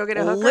 Do you want to go get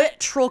a hooker?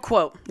 Literal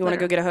quote. You want to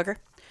go get a hooker?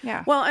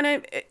 Yeah. Well,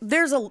 and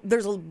there's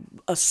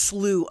a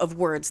slew of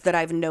words that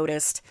I've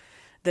noticed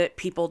that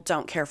people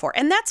don't care for.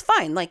 And that's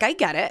fine. Like, I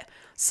get it.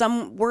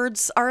 Some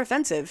words are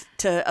offensive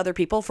to other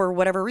people for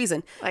whatever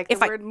reason. Like the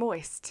word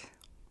moist.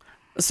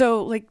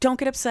 So, like, don't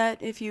get upset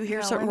if you hear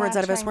No, certain we're words not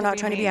out of us. trying We're to not be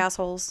trying to be mean.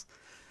 assholes.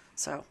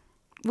 So.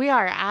 We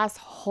are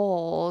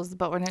assholes,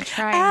 but we're not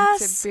trying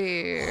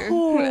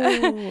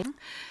to be.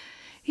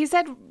 He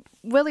said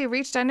Willie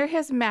reached under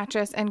his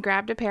mattress and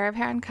grabbed a pair of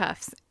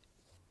handcuffs,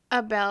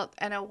 a belt,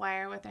 and a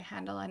wire with a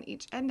handle on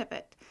each end of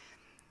it.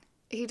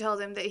 He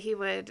told him that he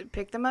would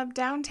pick them up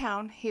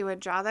downtown, he would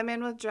draw them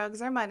in with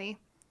drugs or money,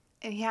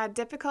 and he had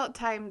difficult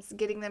times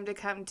getting them to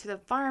come to the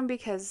farm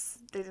because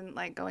they didn't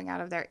like going out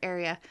of their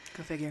area.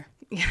 Go figure.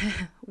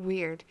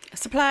 Weird.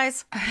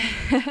 Supplies.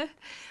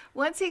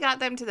 Once he got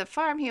them to the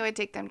farm, he would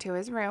take them to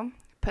his room,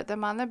 put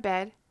them on the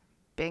bed,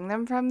 bang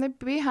them from the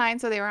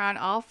behind so they were on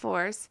all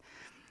fours,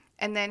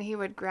 and then he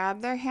would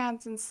grab their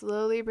hands and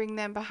slowly bring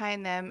them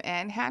behind them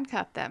and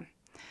handcuff them.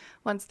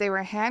 Once they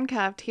were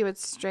handcuffed, he would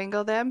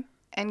strangle them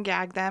and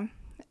gag them,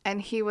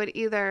 and he would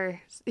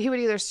either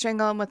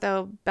strangle them with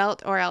a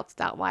belt or else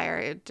that wire.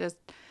 It just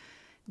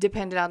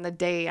depended on the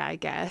day, I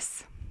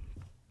guess.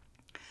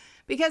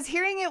 Because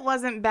hearing it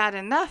wasn't bad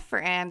enough for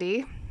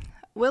Andy,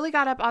 Willie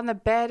got up on the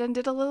bed and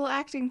did a little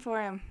acting for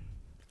him.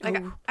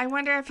 Like, I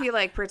wonder if he,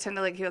 like,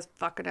 pretended like he was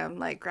fucking them,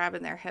 like,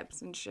 grabbing their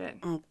hips and shit.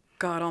 Oh,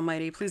 God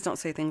almighty. Please don't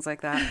say things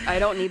like that. I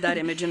don't need that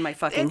image in my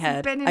fucking It's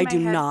head. been in I my do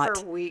head not.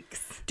 for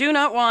weeks. Do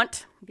not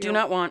want. Do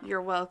not want.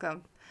 You're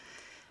welcome.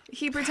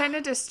 He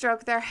pretended to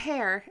stroke their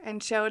hair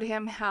and showed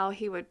him how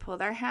he would pull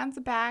their hands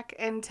back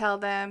and tell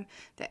them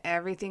that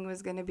everything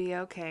was going to be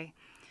okay.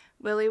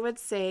 Willie would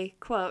say,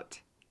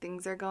 quote,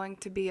 "Things are going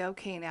to be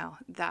okay now.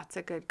 That's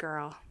a good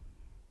girl."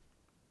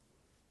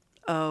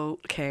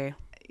 Okay.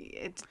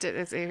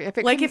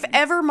 If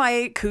ever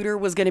my cooter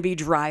was going to be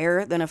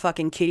drier than a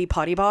fucking kitty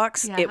potty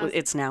box, Yeah,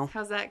 it's now.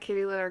 How's that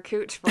kitty litter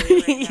cooch for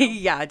you right now?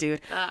 Yeah,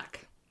 dude. Fuck.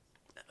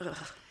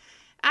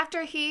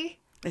 After he...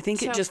 I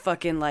think it just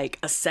fucking, like,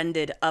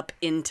 ascended up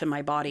into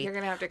my body. You're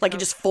gonna have to like, it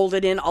just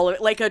folded in all of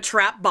it, like a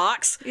trap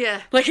box.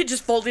 Yeah. Like, it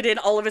just folded in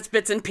all of its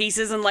bits and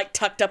pieces and, like,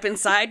 tucked up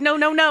inside. No.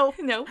 Nope.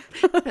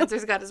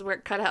 Spencer's got his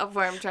work cut out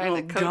for him trying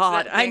to coach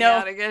God, that I thing know.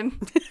 out again.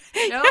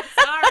 Nope,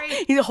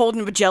 sorry. He's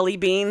holding jelly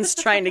beans,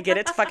 trying to get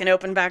it to fucking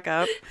open back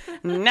up.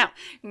 No.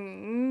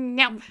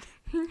 No.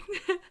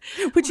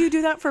 Would you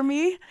do that for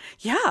me?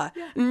 Yeah.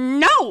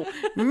 No.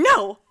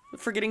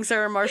 Forgetting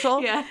Sarah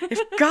Marshall. Yeah. If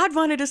God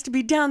wanted us to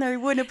be down there, he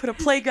wouldn't have put a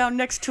playground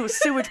next to a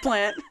sewage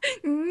plant.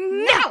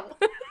 No.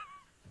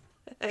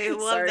 I love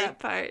Sorry. that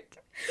part.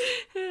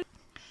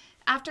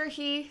 After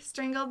he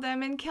strangled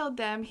them and killed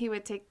them, he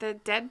would take the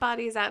dead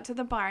bodies out to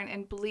the barn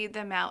and bleed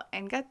them out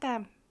and gut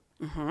them.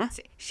 Mm-hmm.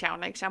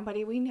 Sound like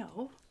somebody we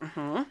know.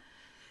 Mm-hmm.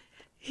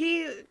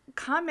 He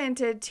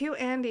commented to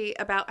Andy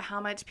about how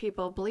much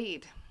people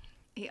bleed.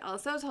 He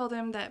also told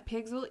him that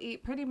pigs will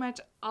eat pretty much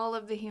all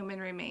of the human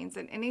remains,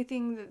 and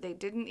anything that they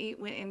didn't eat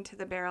went into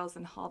the barrels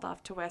and hauled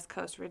off to West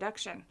Coast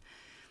Reduction.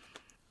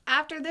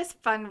 After this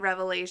fun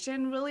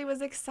revelation, Willie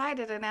was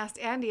excited and asked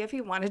Andy if he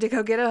wanted to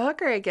go get a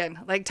hooker again.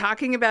 Like,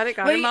 talking about it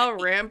got him all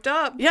ramped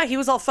up. Yeah, he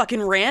was all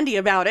fucking randy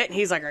about it. And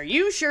he's like, are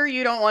you sure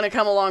you don't want to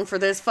come along for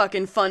this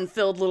fucking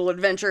fun-filled little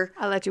adventure?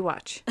 I'll let you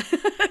watch.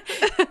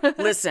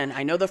 Listen,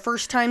 I know the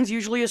first time's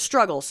usually a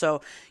struggle,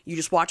 so you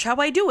just watch how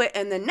I do it,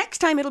 and then next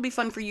time it'll be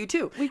fun for you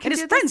too. We can And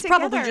his do this friend's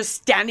probably together. just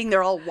standing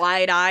there all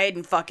wide-eyed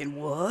and fucking,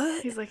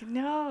 what? He's like,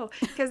 no.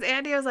 Because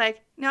Andy was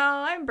like, no,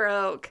 I'm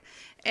broke.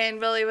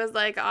 And Willie was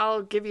like,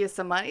 I'll give you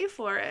some money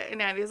for it.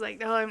 And Andy was like,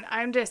 no,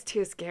 I'm just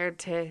too scared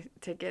to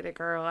get a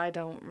girl.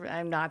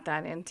 I'm not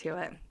that into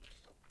it.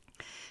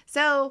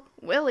 So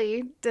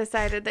Willie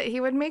decided that he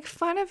would make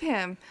fun of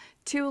him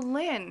to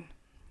Lynn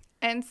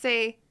and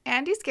say,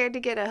 Andy's scared to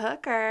get a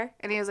hooker.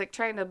 And he was like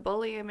trying to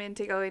bully him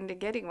into going to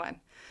getting one.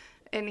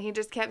 And he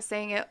just kept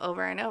saying it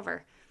over and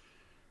over.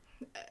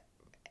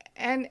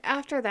 And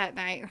after that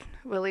night,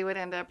 Willie would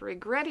end up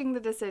regretting the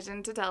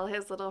decision to tell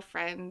his little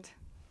friend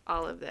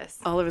all of this.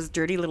 All of his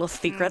dirty little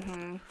secrets.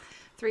 Mm-hmm.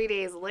 3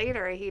 days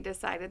later, he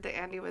decided that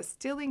Andy was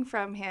stealing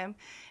from him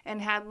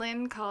and had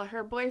Lynn call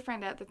her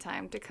boyfriend at the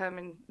time to come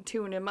and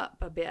tune him up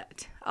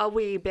a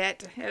wee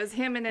bit. It was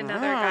him and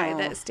another guy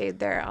that stayed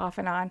there off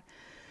and on.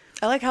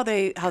 I like how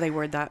they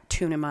word that,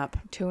 tune him up.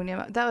 Tune him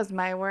up. That was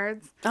my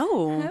words.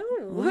 Oh.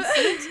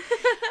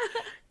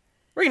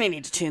 We're going to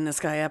need to tune this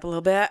guy up a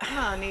little bit.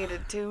 I need to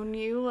tune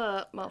you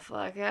up,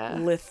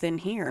 motherfucker. Listen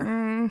here.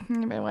 I've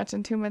been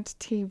watching too much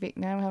TV.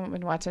 No, I haven't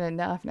been watching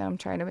enough. Now I'm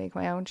trying to make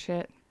my own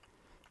shit.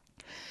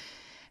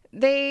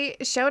 They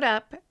showed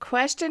up,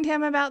 questioned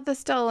him about the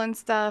stolen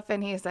stuff,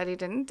 and he said he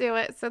didn't do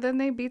it. So then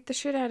they beat the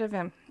shit out of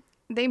him.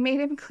 They made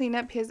him clean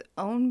up his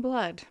own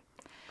blood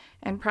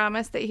and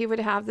promised that he would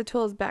have the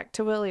tools back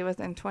to Willie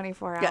within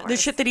 24 hours. Yeah, the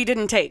shit that he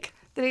didn't take.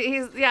 But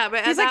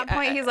at that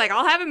point, he's like,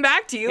 I'll have him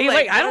back to you. He's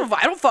like, I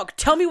don't fuck.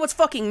 Tell me what's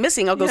fucking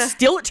missing. I'll go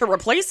steal it to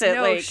replace it.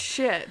 No like,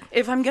 shit.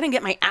 If I'm going to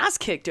get my ass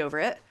kicked over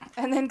it.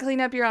 And then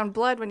clean up your own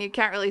blood when you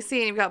can't really see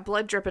and you've got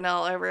blood dripping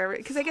all over.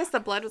 Because I guess the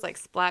blood was like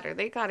splattered.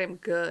 They got him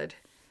good.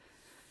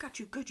 Got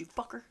you good, you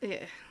fucker.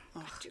 Yeah.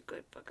 Got you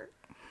good, fucker.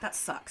 That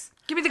sucks.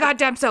 Give me the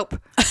goddamn soap.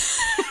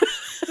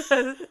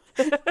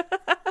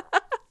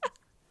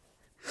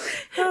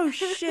 Oh,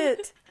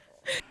 shit.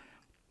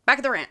 Back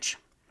at the ranch.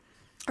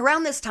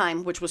 Around this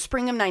time, which was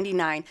spring of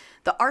 99,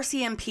 the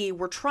RCMP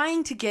were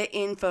trying to get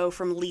info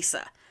from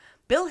Lisa.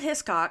 Bill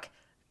Hiscox.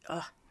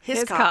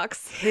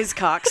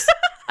 Hiscox.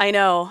 I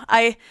know.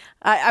 I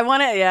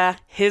want to,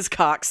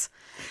 Hiscox.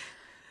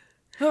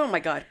 Oh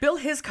my God. Bill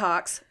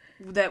Hiscox,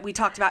 that we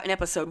talked about in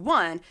episode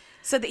 1,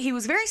 said that he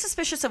was very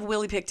suspicious of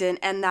Willie Pickton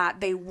and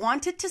that they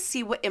wanted to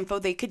see what info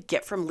they could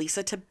get from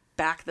Lisa to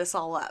back this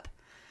all up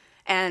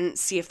and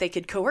see if they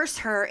could coerce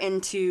her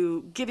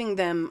into giving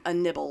them a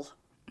nibble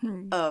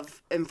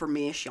of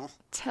information.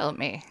 Tell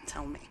me.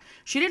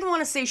 She didn't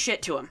want to say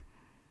shit to him.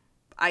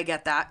 I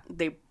get that.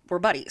 They were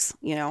buddies,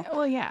 you know?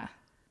 Well, yeah.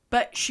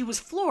 But she was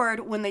floored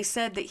when they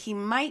said that he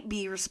might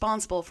be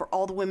responsible for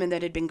all the women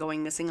that had been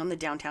going missing on the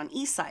downtown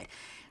east side.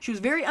 She was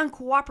very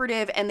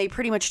uncooperative, and they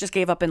pretty much just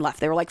gave up and left.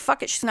 They were like,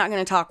 fuck it, she's not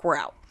going to talk, we're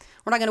out.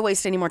 We're not going to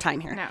waste any more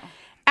time here. No.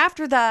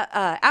 After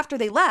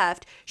they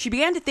left, she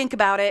began to think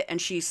about it,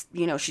 and she's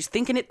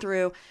thinking it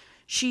through.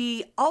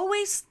 She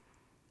always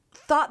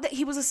thought that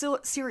he was a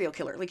serial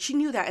killer. Like, she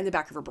knew that in the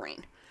back of her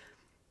brain.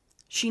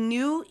 She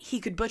knew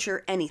he could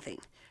butcher anything.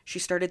 She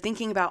started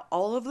thinking about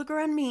all of the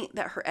ground meat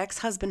that her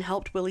ex-husband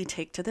helped Willie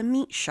take to the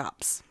meat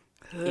shops.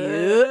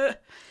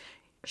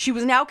 She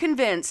was now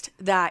convinced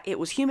that it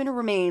was human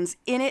remains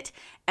in it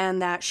and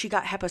that she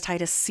got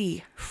hepatitis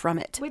C from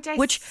it.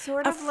 Which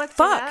sort of looked it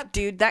up.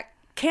 Dude, that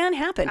can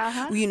happen.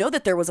 Uh-huh. Well, you know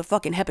that there was a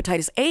fucking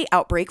hepatitis A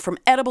outbreak from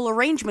edible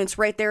arrangements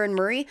right there in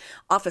Murray,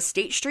 off of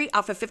State Street,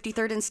 off of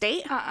 53rd and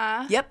State.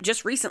 Yep,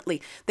 just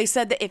recently. They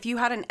said that if you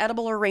had an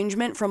edible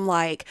arrangement from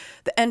like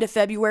the end of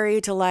February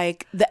to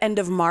like the end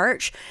of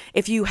March,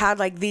 if you had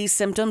like these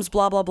symptoms,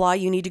 blah, blah, blah,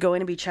 you need to go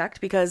in and be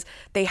checked because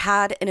they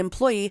had an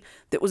employee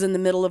that was in the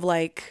middle of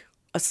like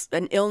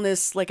an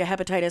illness, like a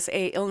hepatitis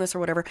A illness or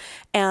whatever,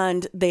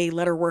 and they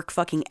let her work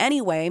fucking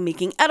anyway,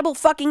 making edible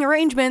fucking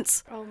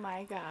arrangements. Oh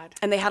my God.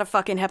 And they had a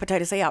fucking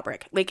hepatitis A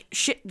outbreak. Like,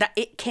 shit, that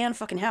it can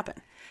fucking happen.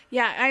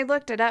 Yeah, I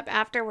looked it up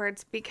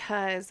afterwards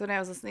because when I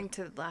was listening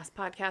to the last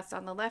podcast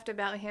on the left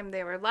about him,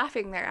 they were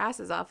laughing their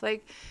asses off,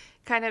 like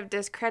kind of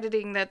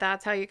discrediting that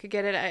that's how you could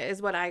get it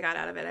is what I got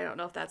out of it. I don't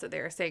know if that's what they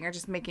were saying or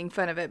just making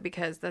fun of it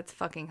because that's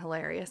fucking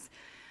hilarious.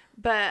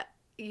 But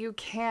you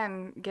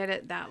can get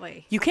it that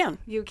way. You can.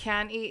 You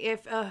can eat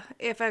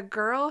if a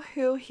girl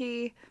who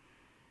he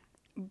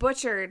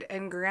butchered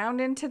and ground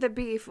into the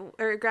beef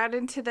or ground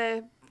into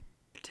the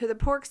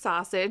pork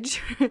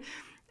sausage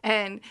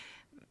and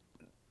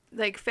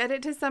like fed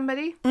it to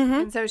somebody,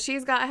 and so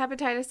she's got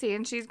hepatitis C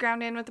and she's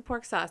ground in with the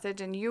pork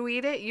sausage and you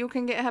eat it, you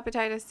can get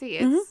hepatitis C.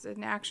 It's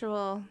an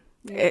actual.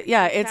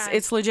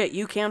 It's legit.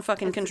 You can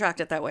fucking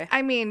contract it that way.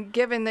 I mean,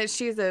 given that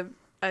she's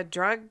a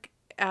drug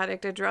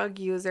addict, a drug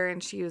user,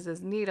 and she uses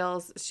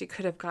needles, she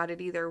could have got it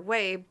either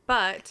way,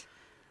 but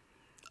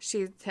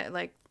she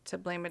like to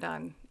blame it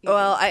on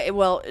eating.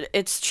 Well,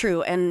 it's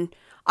true. And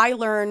I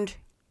learned,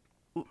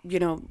 you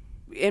know,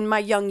 in my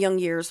young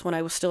years when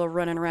I was still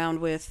running around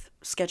with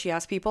sketchy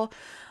ass people,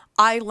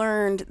 I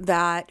learned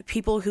that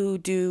people who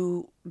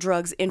do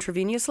drugs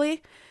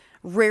intravenously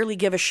rarely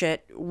give a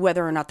shit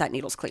whether or not that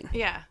needle's clean.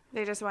 Yeah,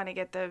 they just want to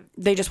get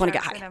They just want to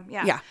get high.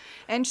 Yeah.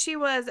 And she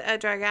was a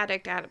drug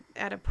addict at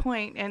a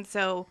point, and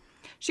so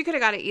she could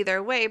have got it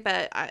either way.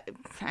 But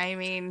I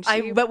mean,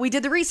 but we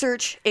did the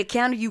research.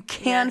 You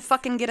can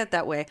fucking get it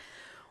that way.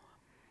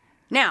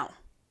 Now,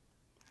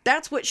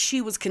 that's what she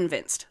was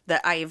convinced,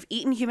 that I have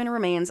eaten human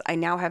remains. I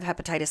now have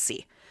hepatitis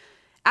C.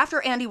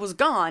 After Andy was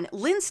gone,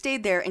 Lynn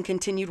stayed there and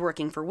continued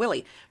working for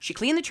Willie. She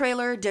cleaned the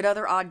trailer, did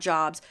other odd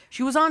jobs.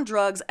 She was on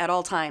drugs at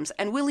all times,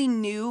 and Willie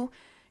knew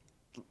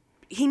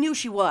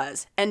she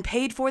was and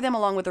paid for them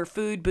along with her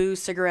food,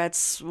 booze,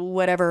 cigarettes,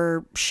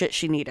 whatever shit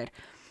she needed.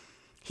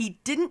 He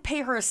didn't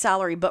pay her a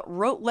salary, but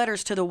wrote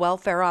letters to the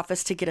welfare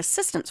office to get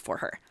assistance for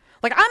her.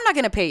 Like, I'm not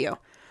going to pay you,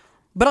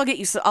 but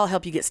I'll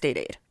help you get state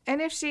aid.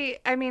 And if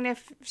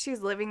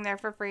she's living there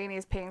for free and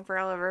he's paying for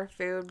all of her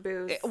food,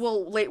 booze.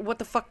 Well, what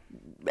the fuck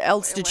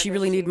else did she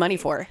really need money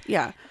for?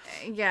 Yeah.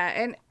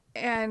 Yeah.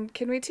 And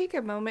can we take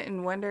a moment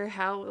and wonder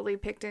how Willie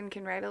Pickton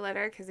can write a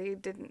letter? Because he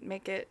didn't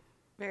make it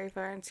very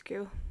far in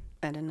school.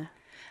 I don't know.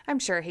 I'm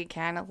sure he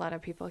can. A lot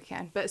of people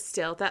can. But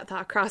still, that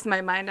thought crossed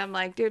my mind. I'm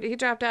like, dude, he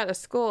dropped out of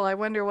school. I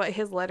wonder what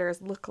his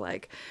letters look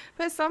like.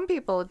 But some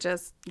people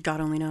just,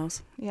 God only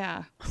knows.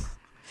 yeah.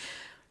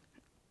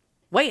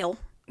 Well,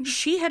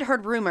 she had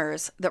heard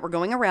rumors that were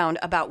going around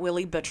about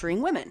Willie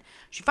butchering women.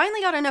 She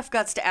finally got enough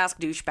guts to ask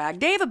douchebag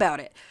Dave about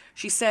it.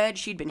 She said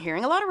she'd been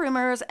hearing a lot of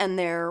rumors, and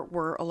there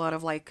were a lot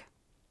of, like,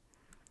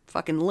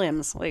 fucking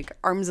limbs, like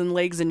arms and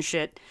legs and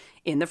shit,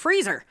 in the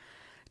freezer.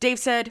 Dave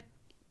said,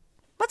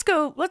 let's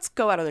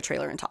go out of the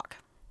trailer and talk.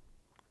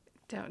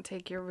 Don't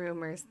take your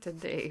rumors to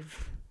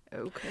Dave.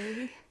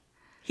 Okay.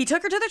 He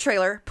took her to the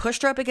trailer,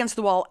 pushed her up against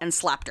the wall, and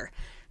slapped her.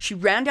 She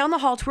ran down the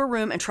hall to her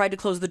room and tried to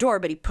close the door,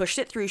 but he pushed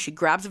it through. She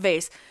grabs a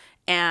vase,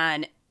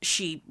 and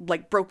she,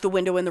 like, broke the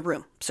window in the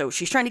room. So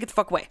she's trying to get the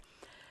fuck away.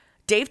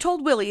 Dave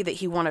told Willie that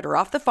he wanted her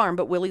off the farm,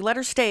 but Willie let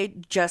her stay,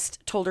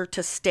 just told her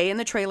to stay in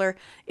the trailer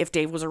if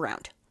Dave was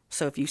around.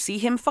 So if you see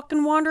him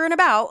fucking wandering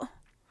about,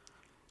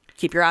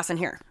 keep your ass in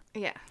here.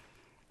 Yeah.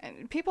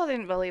 And people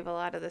didn't believe a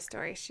lot of the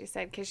stories she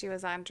said because she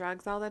was on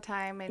drugs all the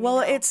time. And,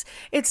 Well,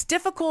 it's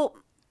difficult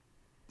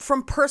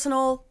from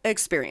personal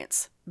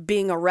experience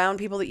being around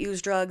people that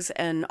use drugs,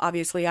 and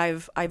obviously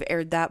I've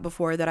aired that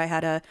before, that I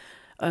had a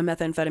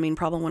methamphetamine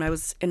problem when I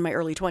was in my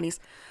early 20s.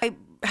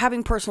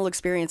 Having personal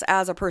experience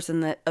as a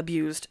person that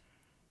abused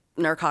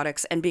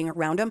narcotics and being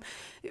around them,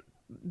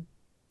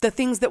 the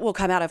things that will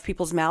come out of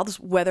people's mouths,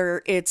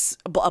 whether it's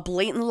a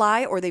blatant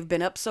lie or they've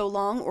been up so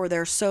long or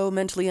they're so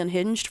mentally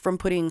unhinged from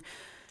putting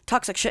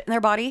toxic shit in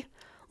their body,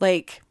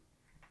 like,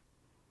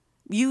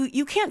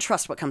 you can't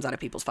trust what comes out of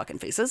people's fucking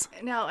faces.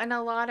 No, and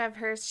a lot of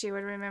hers, she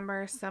would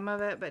remember some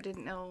of it, but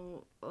didn't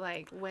know,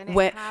 like, when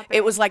happened.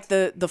 It was like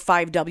the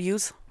 5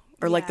 W's,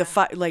 or like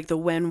Yeah. like the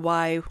when,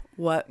 why,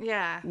 what,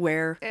 Yeah.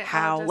 where, It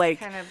how, all just like,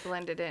 kind of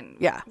blended in.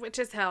 Yeah. Which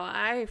is how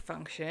I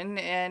function,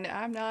 and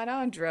I'm not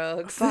on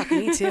drugs. fuck,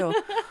 me too.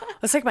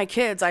 It's like my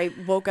kids. I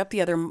woke up the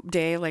other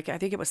day, like, I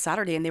think it was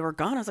Saturday, and they were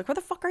gone. I was like, where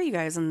the fuck are you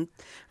guys? And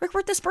like, we're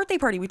at this birthday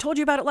party. We told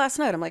you about it last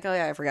night. I'm like, oh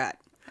yeah, I forgot.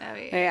 Oh,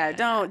 Yeah,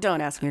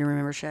 don't ask me to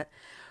remember shit.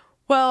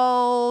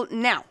 Well,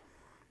 now,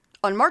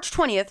 on March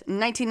 20th,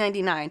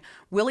 1999,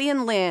 Willie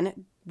and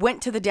Lynn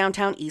went to the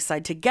downtown east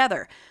side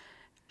together.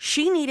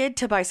 She needed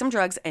to buy some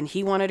drugs, and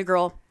he wanted a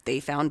girl. They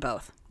found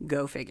both.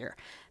 Go figure.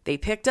 They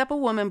picked up a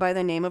woman by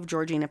the name of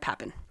Georgina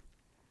Papin.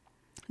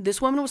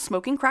 This woman was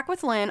smoking crack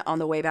with Lynn on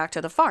the way back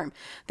to the farm.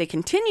 They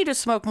continued to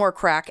smoke more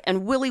crack,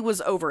 and Willie was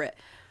over it.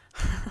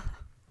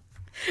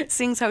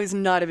 Seeing as how he's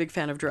not a big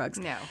fan of drugs.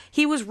 No.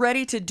 He was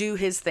ready to do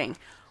his thing.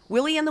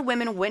 Willie and the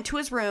women went to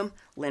his room.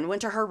 Lynn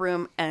went to her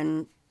room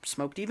and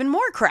smoked even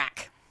more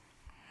crack.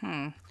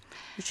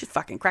 She's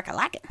fucking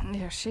crack-a-lackin'.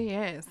 Yeah, she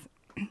is.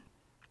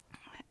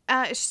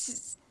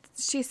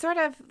 She sort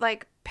of,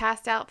 like,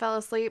 passed out, fell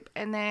asleep,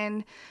 and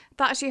then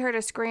thought she heard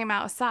a scream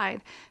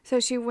outside. So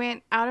she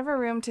went out of her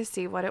room to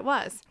see what it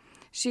was.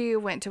 She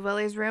went to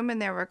Willie's room, and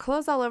there were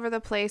clothes all over the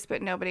place,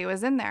 but nobody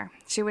was in there.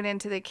 She went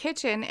into the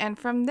kitchen, and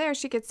from there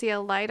she could see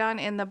a light on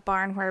in the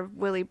barn where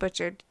Willie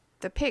butchered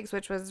the pigs,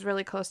 which was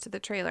really close to the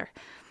trailer.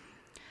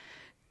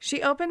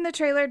 She opened the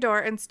trailer door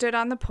and stood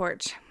on the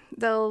porch.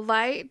 The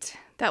light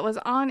that was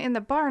on in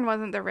the barn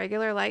wasn't the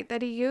regular light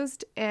that he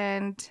used,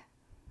 and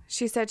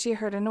she said she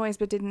heard a noise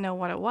but didn't know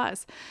what it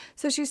was.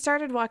 So she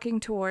started walking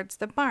towards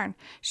the barn.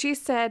 She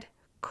said,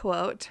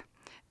 quote,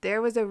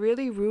 "There was a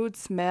really rude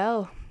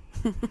smell."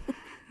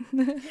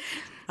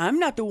 I'm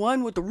not the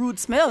one with the rude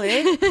smell,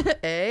 eh?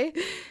 Eh?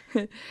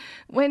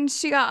 When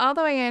she got all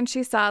the way in,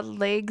 she saw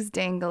legs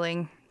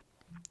dangling.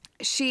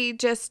 She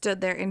just stood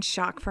there in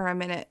shock for a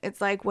minute. It's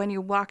like when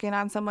you walk in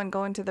on someone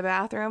going to the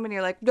bathroom and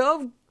you're like,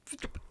 no,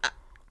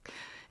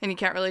 and you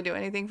can't really do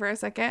anything for a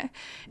second.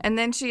 And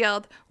then she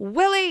yelled,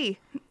 "Willie!"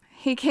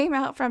 He came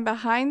out from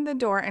behind the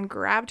door and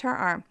grabbed her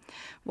arm,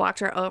 walked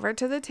her over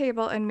to the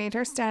table, and made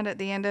her stand at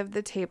the end of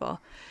the table.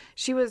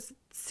 She was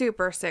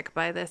super sick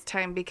by this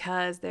time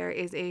because there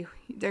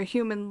are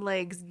human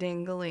legs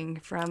dangling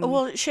from...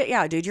 Well, shit,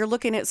 yeah, dude. You're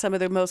looking at some of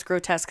the most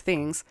grotesque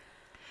things.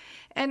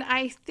 And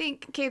I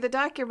think, okay, the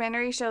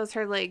documentary shows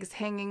her legs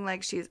hanging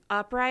like she's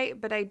upright,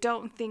 but I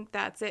don't think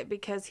that's it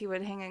because he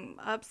would hang them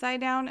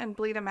upside down and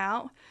bleed them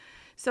out.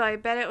 So I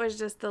bet it was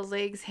just the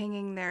legs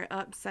hanging there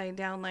upside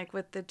down, like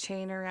with the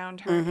chain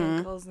around her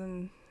ankles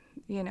and,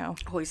 you know.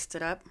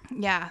 Hoisted up.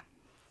 Yeah.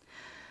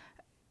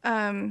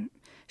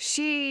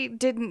 She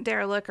didn't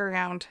dare look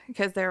around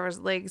because there was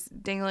legs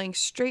dangling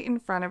straight in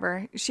front of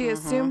her. She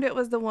assumed it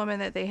was the woman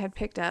that they had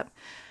picked up.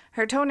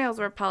 Her toenails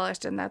were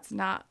polished, and that's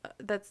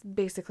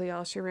basically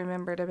all she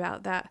remembered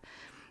about that.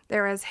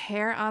 There was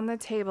hair on the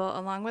table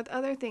along with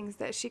other things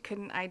that she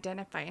couldn't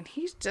identify. And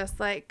he's just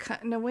like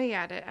cutting away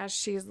at it as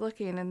she's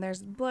looking, and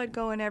there's blood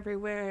going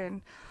everywhere.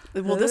 And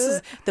Well, this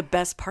is the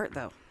best part,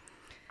 though.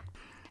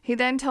 He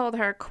then told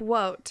her,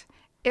 quote,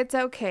 "It's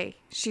okay.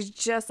 She's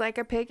just like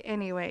a pig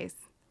anyways.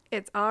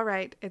 It's all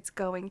right. It's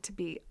going to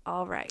be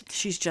all right."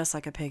 She's just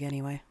like a pig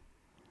anyway.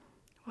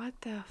 What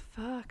the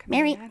fuck,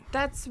 Mary. man?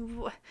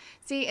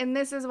 See, and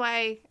this is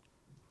why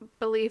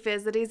belief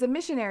is that he's a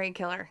missionary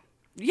killer.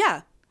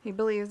 Yeah. He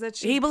believes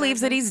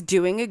that he's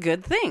doing a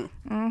good thing.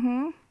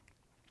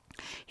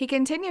 He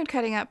continued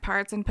cutting up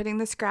parts and putting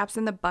the scraps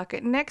in the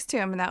bucket next to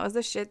him, and that was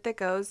the shit that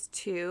goes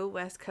to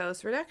West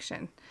Coast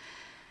Reduction.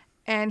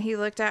 And he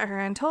looked at her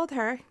and told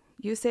her,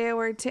 "You say a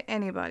word to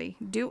anybody,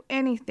 do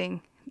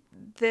anything.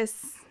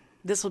 This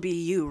will be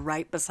you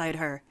right beside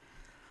her."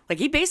 Like,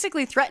 he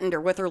basically threatened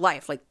her with her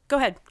life. Like, go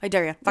ahead, I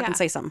dare you. Fucking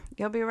say something.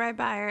 You'll be right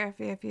by her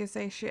if you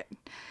say shit.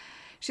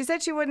 She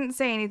said she wouldn't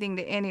say anything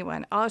to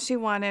anyone. All she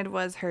wanted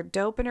was her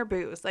dope and her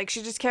booze. Like,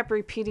 she just kept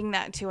repeating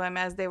that to him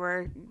as they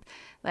were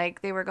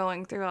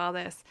going through all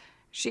this.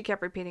 She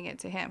kept repeating it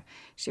to him.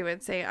 She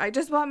would say, "I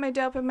just want my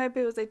dope and my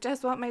booze. I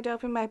just want my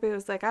dope and my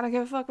booze. Like, I don't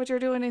give a fuck what you're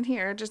doing in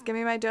here. Just give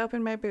me my dope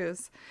and my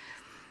booze."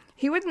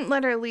 He wouldn't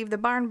let her leave the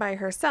barn by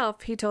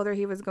herself. He told her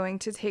he was going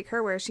to take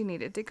her where she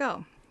needed to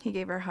go. He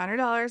gave her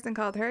 $100 and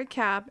called her a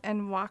cab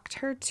and walked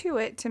her to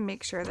it to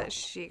make sure that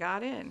she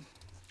got in.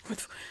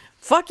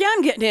 Fuck yeah,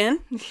 I'm getting in.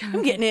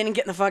 I'm getting in and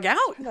getting the fuck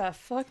out. Where the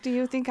fuck do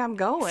you think I'm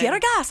going? Fiera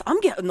gas, I'm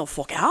getting the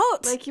fuck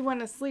out. Like, you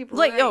want to sleep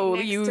like, right oh,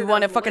 next you to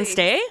want to the fucking lake.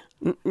 stay?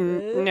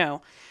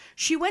 No.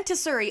 She went to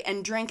Surrey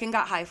and drank and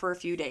got high for a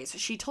few days.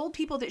 She told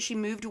people that she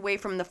moved away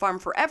from the farm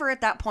forever at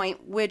that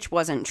point, which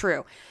wasn't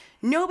true.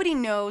 Nobody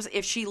knows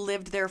if she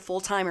lived there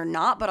full time or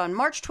not, but on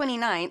March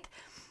 29th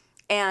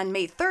and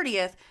May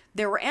 30th,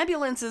 there were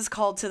ambulances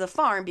called to the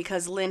farm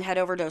because Lynn had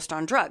overdosed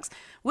on drugs.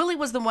 Willie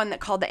was the one that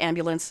called the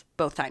ambulance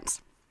both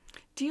times.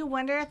 Do you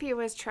wonder if he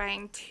was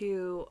trying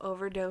to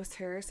overdose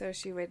her so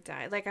she would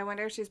die? Like, I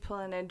wonder if she's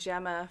pulling a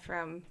Gemma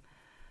from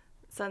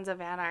Sons of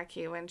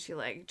Anarchy when she,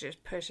 like,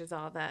 just pushes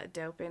all that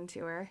dope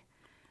into her.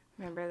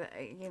 Remember that?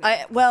 You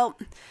know.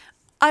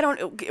 I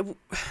don't...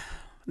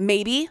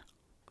 Maybe.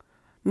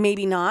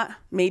 Maybe not.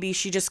 Maybe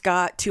she just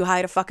got too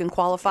high to fucking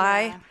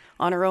qualify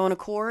on her own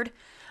accord.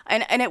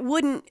 And it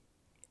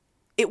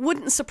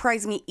wouldn't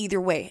surprise me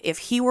either way if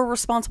he were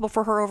responsible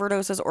for her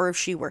overdoses or if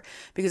she were.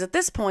 Because at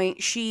this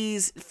point,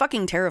 she's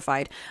fucking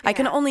terrified. Yeah. I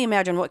can only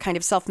imagine what kind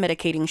of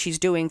self-medicating she's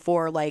doing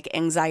for, like,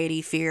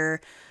 anxiety,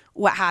 fear,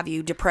 what have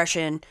you,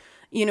 depression.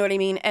 You know what I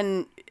mean?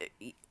 And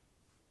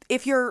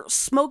if you're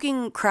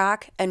smoking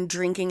crack and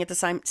drinking at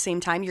the same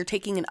time, you're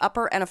taking an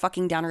upper and a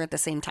fucking downer at the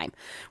same time,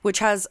 which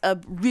has a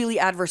really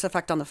adverse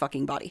effect on the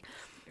fucking body.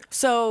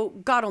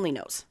 So God only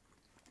knows.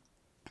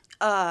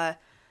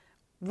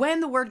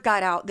 When the word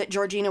got out that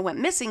Georgina went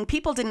missing,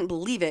 people didn't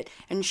believe it,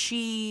 and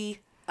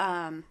she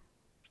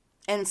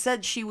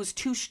said she was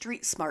too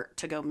street smart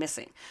to go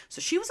missing.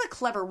 So she was a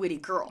clever, witty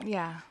girl.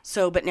 Yeah.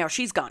 So, but now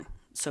she's gone.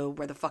 So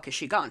where the fuck is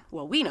she gone?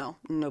 Well, we know.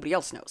 Nobody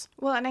else knows.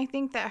 Well, and I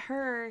think that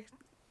her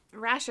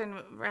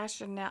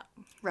rationale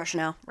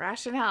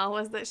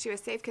was that she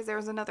was safe because there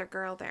was another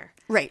girl there.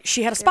 Right.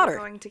 She had a They spotter. were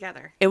going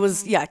together. It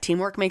was,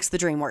 teamwork makes the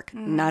dream work.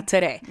 Not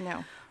today.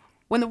 No.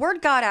 When the word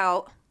got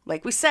out,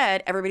 like we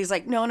said, everybody's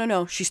like,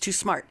 no, she's too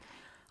smart.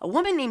 A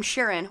woman named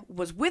Sharon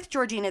was with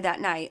Georgina that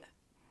night,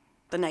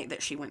 the night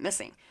that she went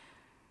missing.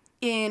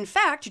 In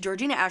fact,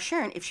 Georgina asked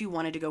Sharon if she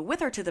wanted to go with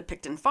her to the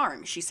Picton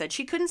farm. She said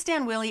she couldn't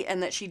stand Willie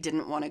and that she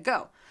didn't want to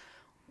go.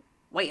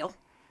 Well,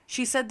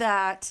 she said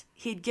that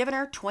he'd given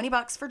her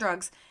 $20 for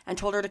drugs and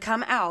told her to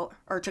come out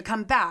or to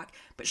come back,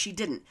 but she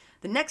didn't.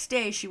 The next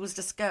day she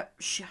was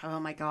oh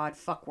my God,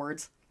 fuck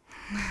words.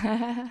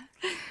 The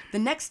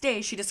next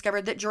day she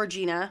discovered that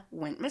Georgina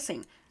went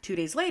missing. 2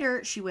 days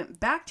later, she went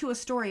back to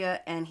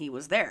Astoria and he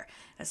was there.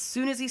 As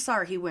soon as he saw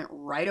her, he went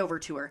right over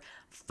to her.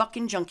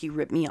 Fucking junkie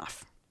ripped me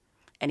off.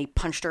 And he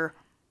punched her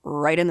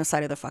right in the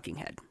side of the fucking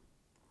head.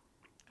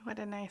 What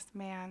a nice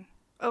man.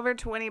 Over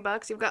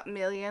 $20. You've got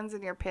millions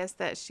and you're pissed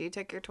that she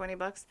took your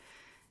 $20.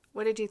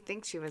 What did you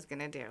think she was going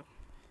to do?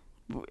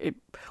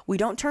 We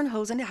don't turn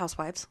hoes into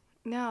housewives.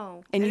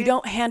 No. And you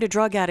don't hand a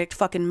drug addict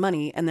fucking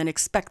money and then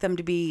expect them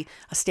to be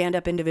a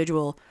stand-up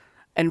individual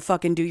and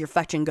fucking do your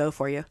fetch and go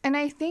for you. And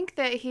I think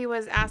that he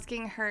was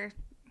asking her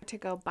to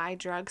go buy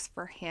drugs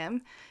for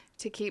him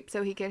to keep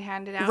so he could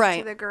hand it out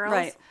to the girls.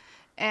 Right.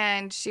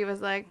 And she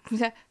was like,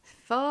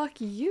 fuck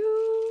you.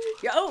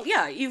 Oh,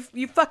 yeah.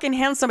 You fucking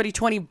hand somebody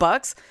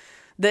 $20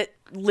 that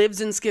lives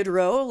in Skid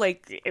Row.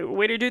 Like,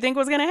 what did you think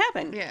was going to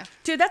happen? Yeah.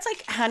 Dude, that's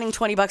like handing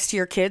 $20 to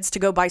your kids to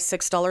go buy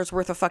 $6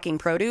 worth of fucking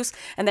produce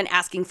and then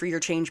asking for your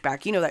change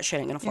back. You know that shit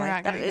ain't going to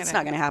fly. It's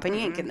not going to happen.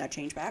 You ain't getting that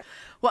change back.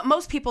 What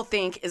most people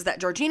think is that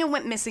Georgina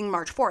went missing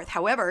March 4th.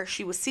 However,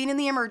 she was seen in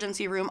the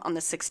emergency room on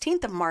the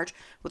 16th of March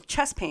with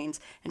chest pains,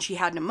 and she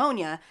had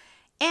pneumonia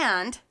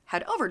and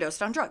had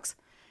overdosed on drugs.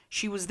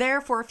 She was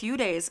there for a few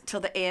days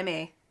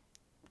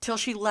till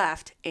she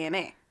left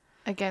AMA.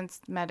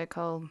 Against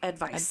medical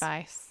advice.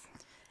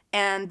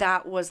 And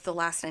that was the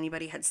last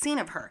anybody had seen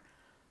of her.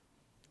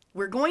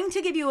 We're going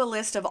to give you a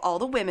list of all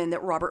the women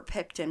that Robert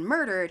Picton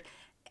murdered,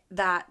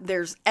 that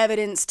there's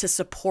evidence to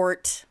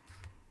support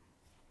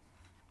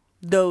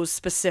those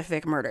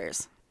specific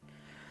murders.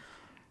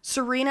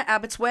 Serena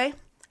Abbotsway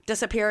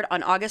disappeared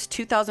on August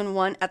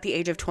 2001 at the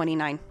age of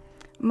 29.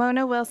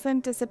 Mona Wilson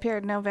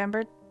disappeared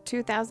November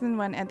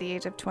 2001 at the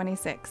age of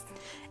 26.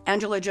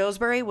 Angela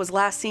Joesbury was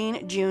last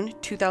seen June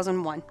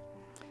 2001.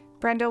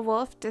 Brenda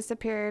Wolfe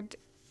disappeared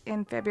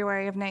in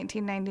February of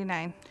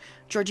 1999.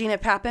 Georgina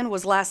Papin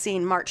was last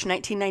seen March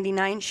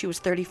 1999. She was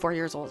 34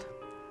 years old.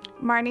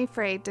 Marnie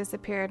Frey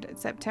disappeared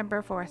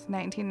September 4th,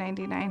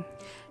 1999.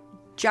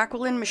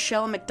 Jacqueline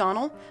Michelle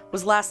McDonald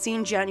was last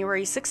seen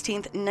January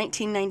 16th,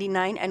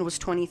 1999, and was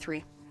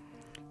 23.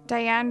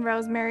 Diane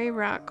Rosemary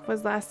Rock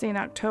was last seen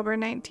October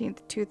 19th,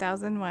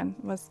 2001,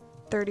 was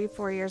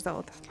 34 years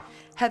old.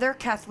 Heather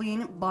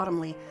Kathleen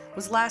Bottomley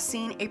was last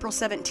seen April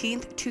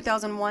 17th,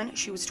 2001.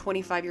 She was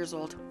 25 years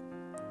old.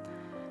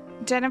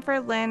 Jennifer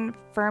Lynn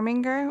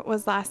Firminger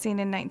was last seen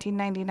in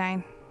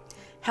 1999.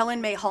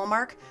 Helen May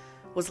Hallmark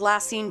was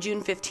last seen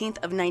June 15th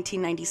of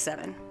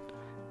 1997.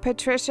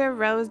 Patricia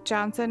Rose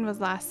Johnson was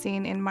last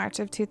seen in March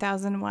of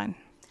 2001.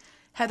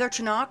 Heather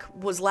Chinock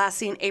was last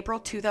seen April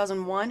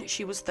 2001.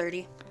 She was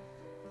 30.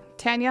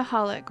 Tanya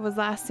Hollick was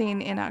last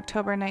seen in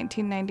October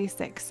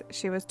 1996.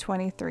 She was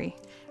 23.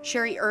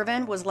 Sherry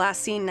Irvin was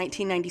last seen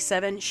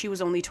 1997. She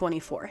was only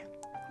 24.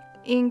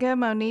 Inga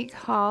Monique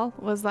Hall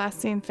was last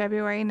seen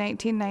February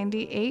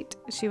 1998.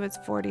 She was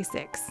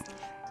 46.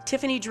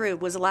 Tiffany Drew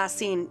was last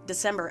seen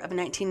December of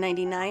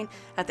 1999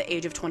 at the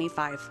age of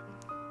 25.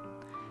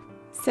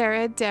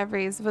 Sarah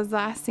DeVries was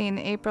last seen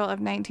April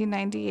of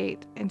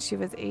 1998, and she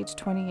was age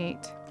 28.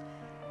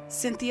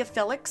 Cynthia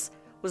Felix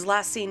was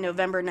last seen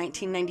November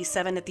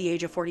 1997 at the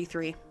age of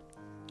 43.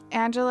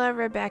 Angela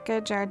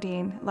Rebecca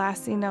Jardine,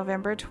 last seen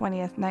November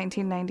 20th,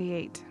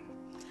 1998.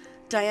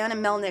 Diana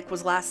Melnick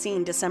was last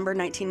seen December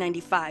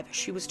 1995.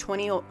 She was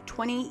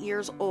 20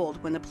 years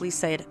old when the police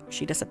said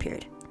she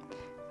disappeared.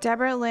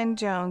 Deborah Lynn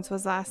Jones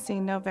was last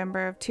seen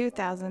November of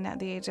 2000 at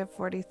the age of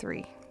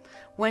 43.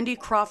 Wendy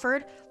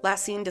Crawford,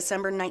 last seen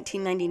December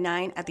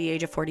 1999 at the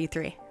age of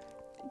 43.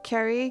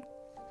 Carrie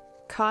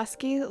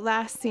Koski,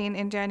 last seen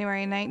in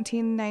January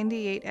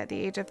 1998 at the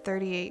age of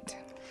 38.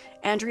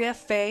 Andrea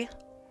Faye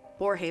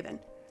Borhaven,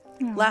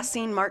 last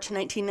seen March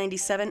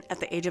 1997 at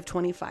the age of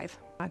 25.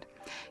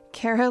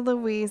 Kara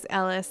Louise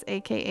Ellis,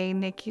 a.k.a.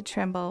 Nikki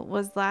Trimble,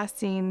 was last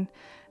seen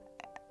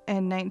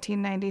in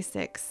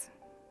 1996.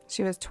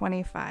 She was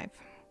 25.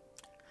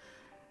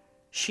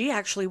 She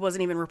actually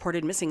wasn't even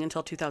reported missing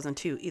until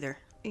 2002 either.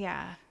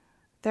 Yeah.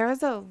 There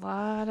was a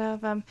lot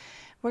of them.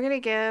 We're going to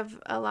give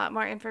a lot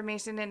more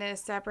information in a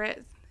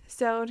separate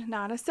sode,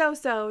 not a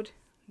so-sode,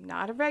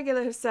 not a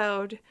regular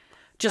sode.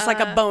 Just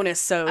like a bonus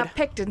sode. A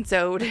Picton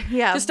sode.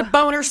 Yeah. Just a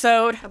boner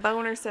sode. A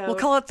boner sode. We'll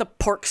call it the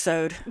pork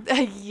sode.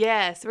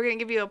 Yes. We're going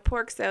to give you a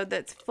pork sode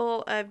that's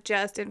full of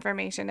just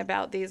information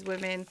about these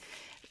women,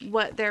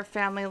 what their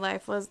family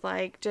life was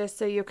like, just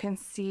so you can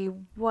see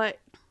what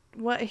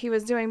he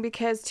was doing,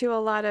 because to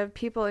a lot of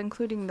people,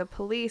 including the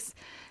police,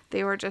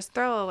 they were just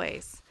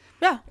throwaways.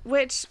 Yeah.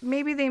 Which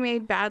maybe they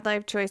made bad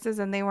life choices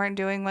and they weren't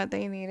doing what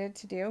they needed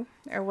to do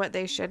or what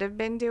they should have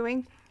been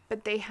doing.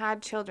 But they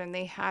had children,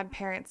 they had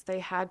parents, they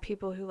had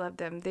people who loved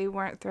them. They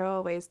weren't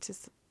throwaways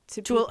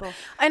to people.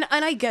 And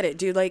I get it,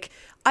 dude. Like,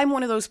 I'm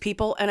one of those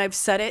people, and I've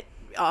said it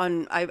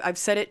I've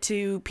said it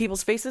to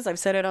people's faces. I've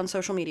said it on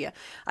social media.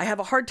 I have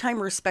a hard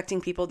time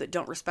respecting people that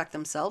don't respect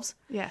themselves.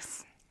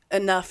 Yes.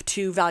 Enough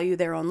to value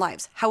their own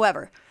lives.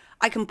 However,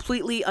 I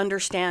completely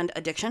understand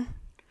addiction.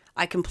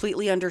 I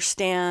completely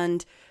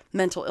understand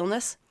mental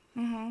illness.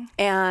 Mm-hmm.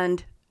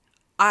 And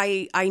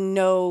I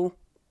know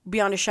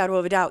beyond a shadow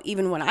of a doubt,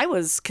 even when I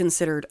was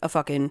considered a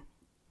fucking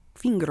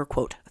finger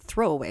quote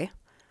throwaway,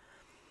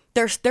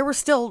 there were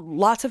still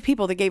lots of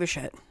people that gave a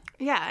shit.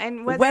 Yeah,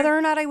 and whether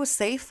or not I was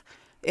safe,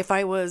 if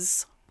I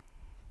was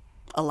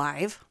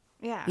alive.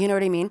 Yeah. You know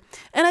what I mean?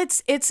 And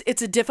it's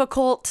a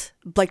difficult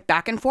like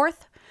back and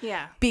forth.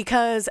 Yeah.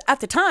 Because at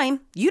the time,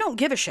 you don't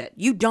give a shit.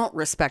 You don't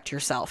respect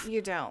yourself.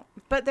 You don't.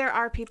 But there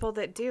are people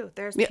that do.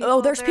 There's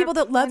people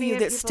that love you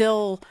that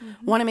still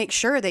want to make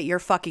sure that you're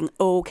fucking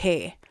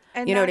okay.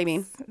 And you know what I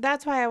mean?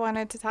 That's why I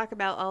wanted to talk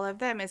about all of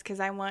them, is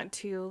because I want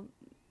to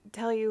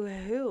tell you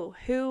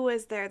who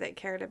was there that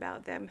cared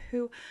about them,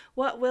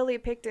 what Willie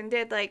Picton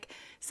did. Like,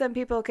 some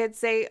people could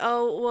say,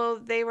 oh, well,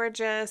 they were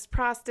just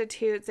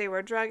prostitutes. They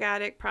were drug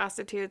addict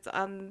prostitutes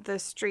on the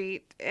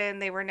street and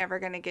they were never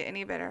going to get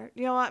any better.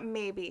 You know what?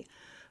 Maybe.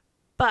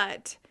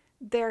 But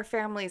their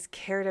families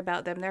cared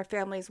about them. Their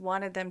families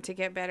wanted them to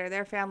get better.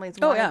 Their families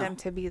wanted them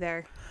to be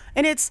there.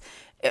 And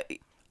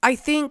I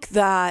think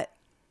that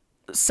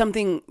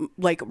something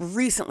like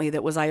recently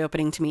that was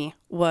eye-opening to me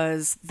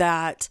was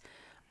that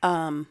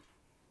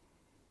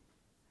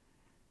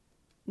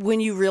when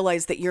you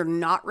realize that you're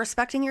not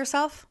respecting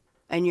yourself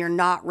and you're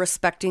not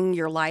respecting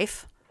your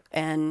life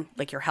and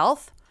like your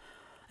health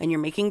and you're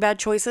making bad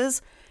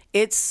choices,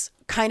 it's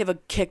kind of a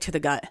kick to the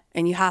gut,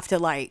 and you have to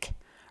like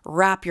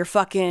wrap your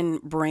fucking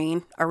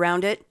brain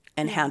around it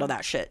and handle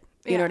that shit.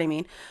 You know what I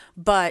mean?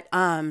 But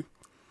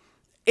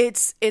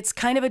it's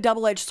kind of a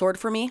double-edged sword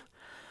for me.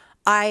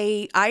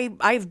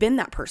 I've been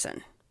that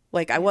person.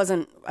 Like, I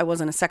wasn't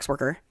a sex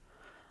worker,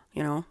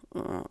 you know.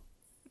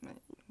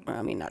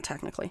 I mean, not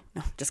technically.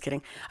 No, just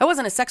kidding. I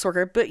wasn't a sex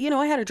worker, but you know,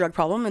 I had a drug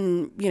problem,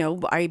 and you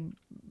know, I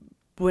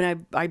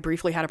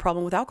briefly had a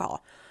problem with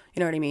alcohol. You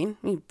know what I mean?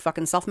 You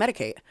fucking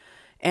self-medicate.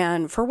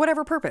 and for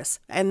whatever purpose.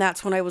 And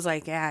that's when I was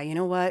like, yeah, you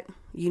know what?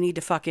 You need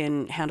to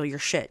fucking handle your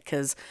shit.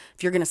 Because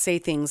if you're going to say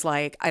things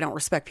like, I don't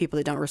respect people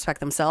that don't respect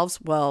themselves,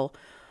 well,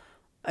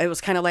 it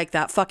was kind of like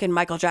that fucking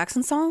Michael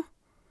Jackson song.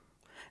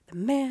 The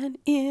man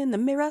in the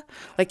mirror.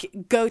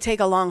 Like, go take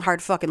a long,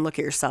 hard fucking look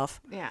at yourself.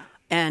 Yeah.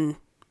 And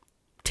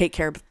take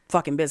care of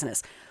fucking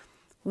business.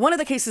 One of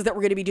the cases that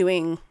we're going to be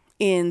doing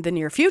in the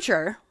near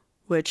future,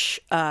 which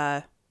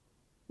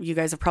you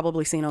guys have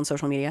probably seen on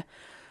social media,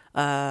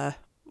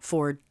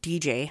 for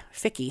DJ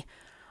Ficky,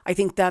 I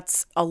think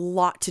that's a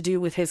lot to do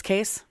with his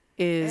case,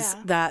 is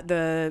that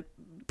the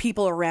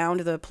people around,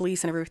 the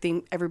police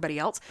and everybody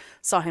else,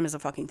 saw him as a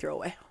fucking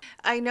throwaway.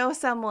 I know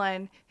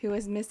someone who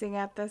is missing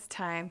at this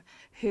time,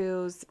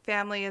 whose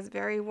family is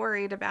very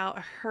worried about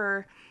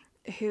her,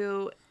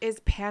 who is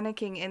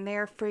panicking and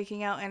they're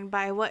freaking out. And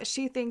by what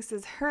she thinks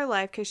is her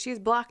life, because she's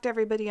blocked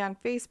everybody on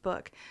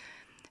Facebook,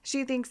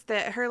 she thinks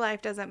that her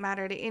life doesn't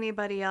matter to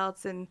anybody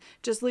else and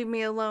just leave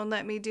me alone,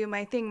 let me do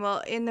my thing. Well,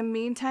 in the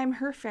meantime,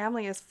 her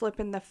family is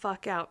flipping the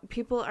fuck out.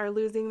 People are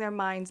losing their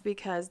minds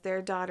because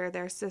their daughter,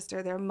 their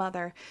sister, their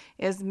mother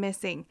is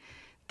missing.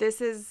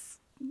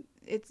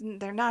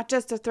 They're not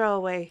just a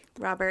throwaway,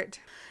 Robert.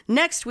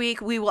 Next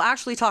week, we will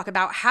actually talk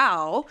about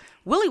how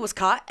Willie was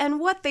caught and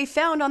what they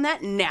found on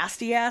that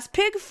nasty-ass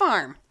pig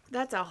farm.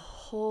 That's a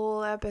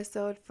whole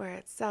episode for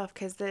itself,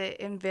 because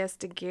the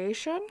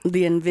investigation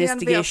went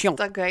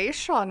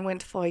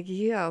for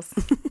years.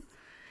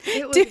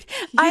 Dude,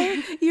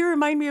 you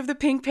remind me of the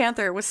Pink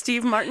Panther with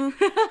Steve Martin.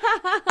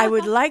 I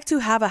would like to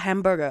have a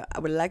hamburger.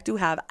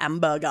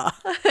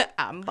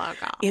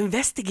 Hamburger.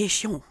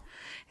 Investigation.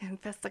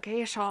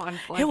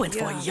 It went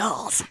for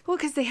years. Well,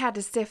 because they had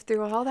to sift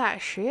through all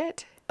that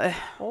shit.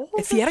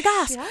 If you had a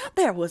gas,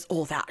 there was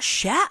all that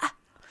shit.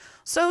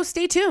 So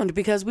stay tuned,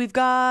 because we've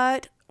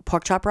got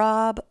Pork Chop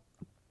Rob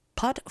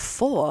Part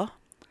 4.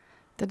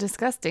 The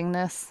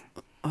disgustingness.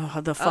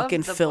 The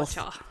fucking filth.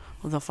 Butcher.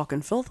 The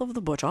fucking filth of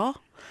the butcher.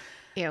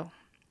 Ew.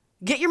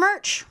 Get your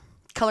merch.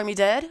 Color Me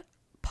Dead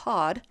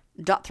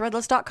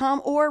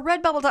pod.threadless.com or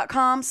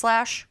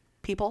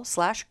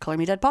redbubble.com/people/color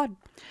me dead pod.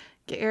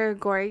 Get your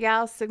Gory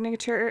Gal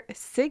signature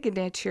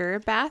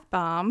bath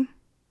bomb.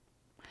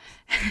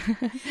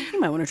 You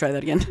might want to try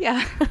that again.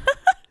 Yeah.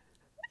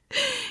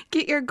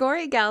 Get your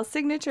Gory Gal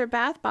signature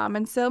bath bomb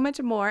and so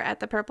much more at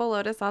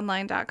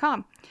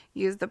thepurplelotusonline.com.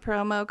 Use the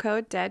promo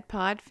code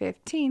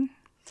DEADPOD15.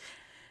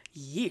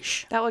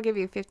 Yeesh. That will give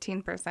you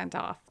 15%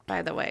 off,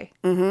 by the way.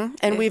 Mm-hmm.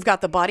 And we've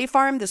got the Body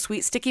Farm, the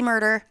Sweet Sticky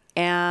Murder,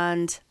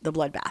 and the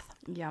Bloodbath.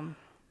 Yum.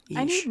 Yeesh.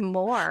 I need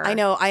more. I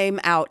know. I am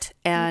out.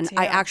 And Me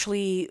too. I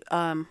actually,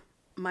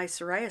 my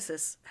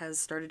psoriasis has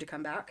started to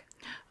come back.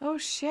 Oh,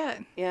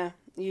 shit. Yeah.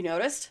 You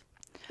noticed?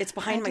 It's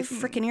behind my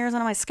freaking ears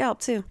and on my scalp,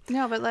 too.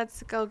 No, but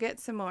let's go get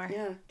some more.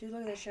 Yeah. Dude,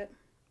 look at that shit.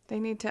 They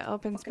need to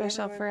open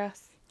special for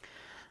us.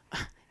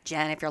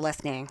 Jen, if you're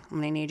listening, I'm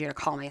going to need you to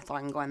call me so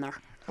I can go in there.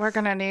 We're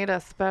going to need a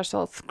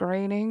special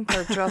screening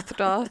for just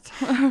us.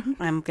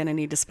 I'm going to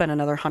need to spend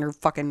another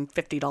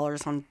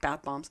 $150 on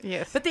bath bombs.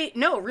 Yes. But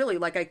really,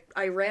 like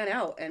I ran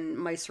out and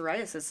my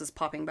psoriasis is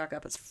popping back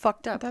up. It's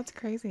fucked up. That's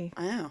crazy.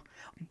 I know.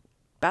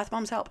 Bath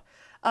bombs help.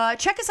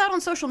 Check us out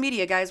on social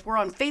media, guys. We're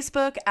on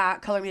Facebook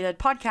at Color Me Dead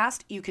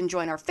Podcast. You can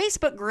join our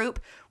Facebook group,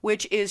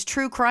 which is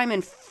True Crime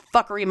and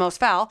Fuckery Most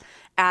Foul,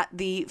 at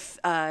the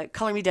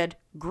Color Me Dead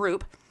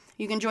group.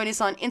 You can join us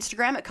on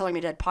Instagram at Color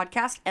Me Dead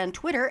Podcast and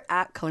Twitter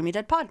at Color Me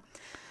Dead Pod.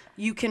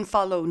 You can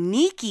follow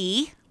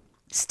Nikki,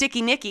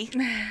 Sticky Nikki,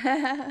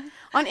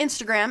 on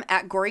Instagram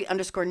at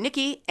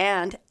Gory_Nikki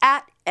and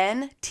at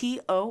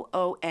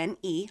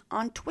NTOONE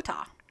on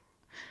Twitter.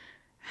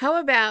 How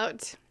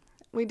about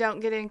we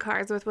don't get in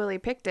cars with Willie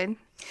Pickton?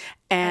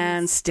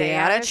 And stay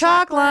out of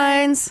chalk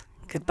lines.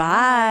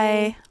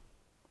 Goodbye.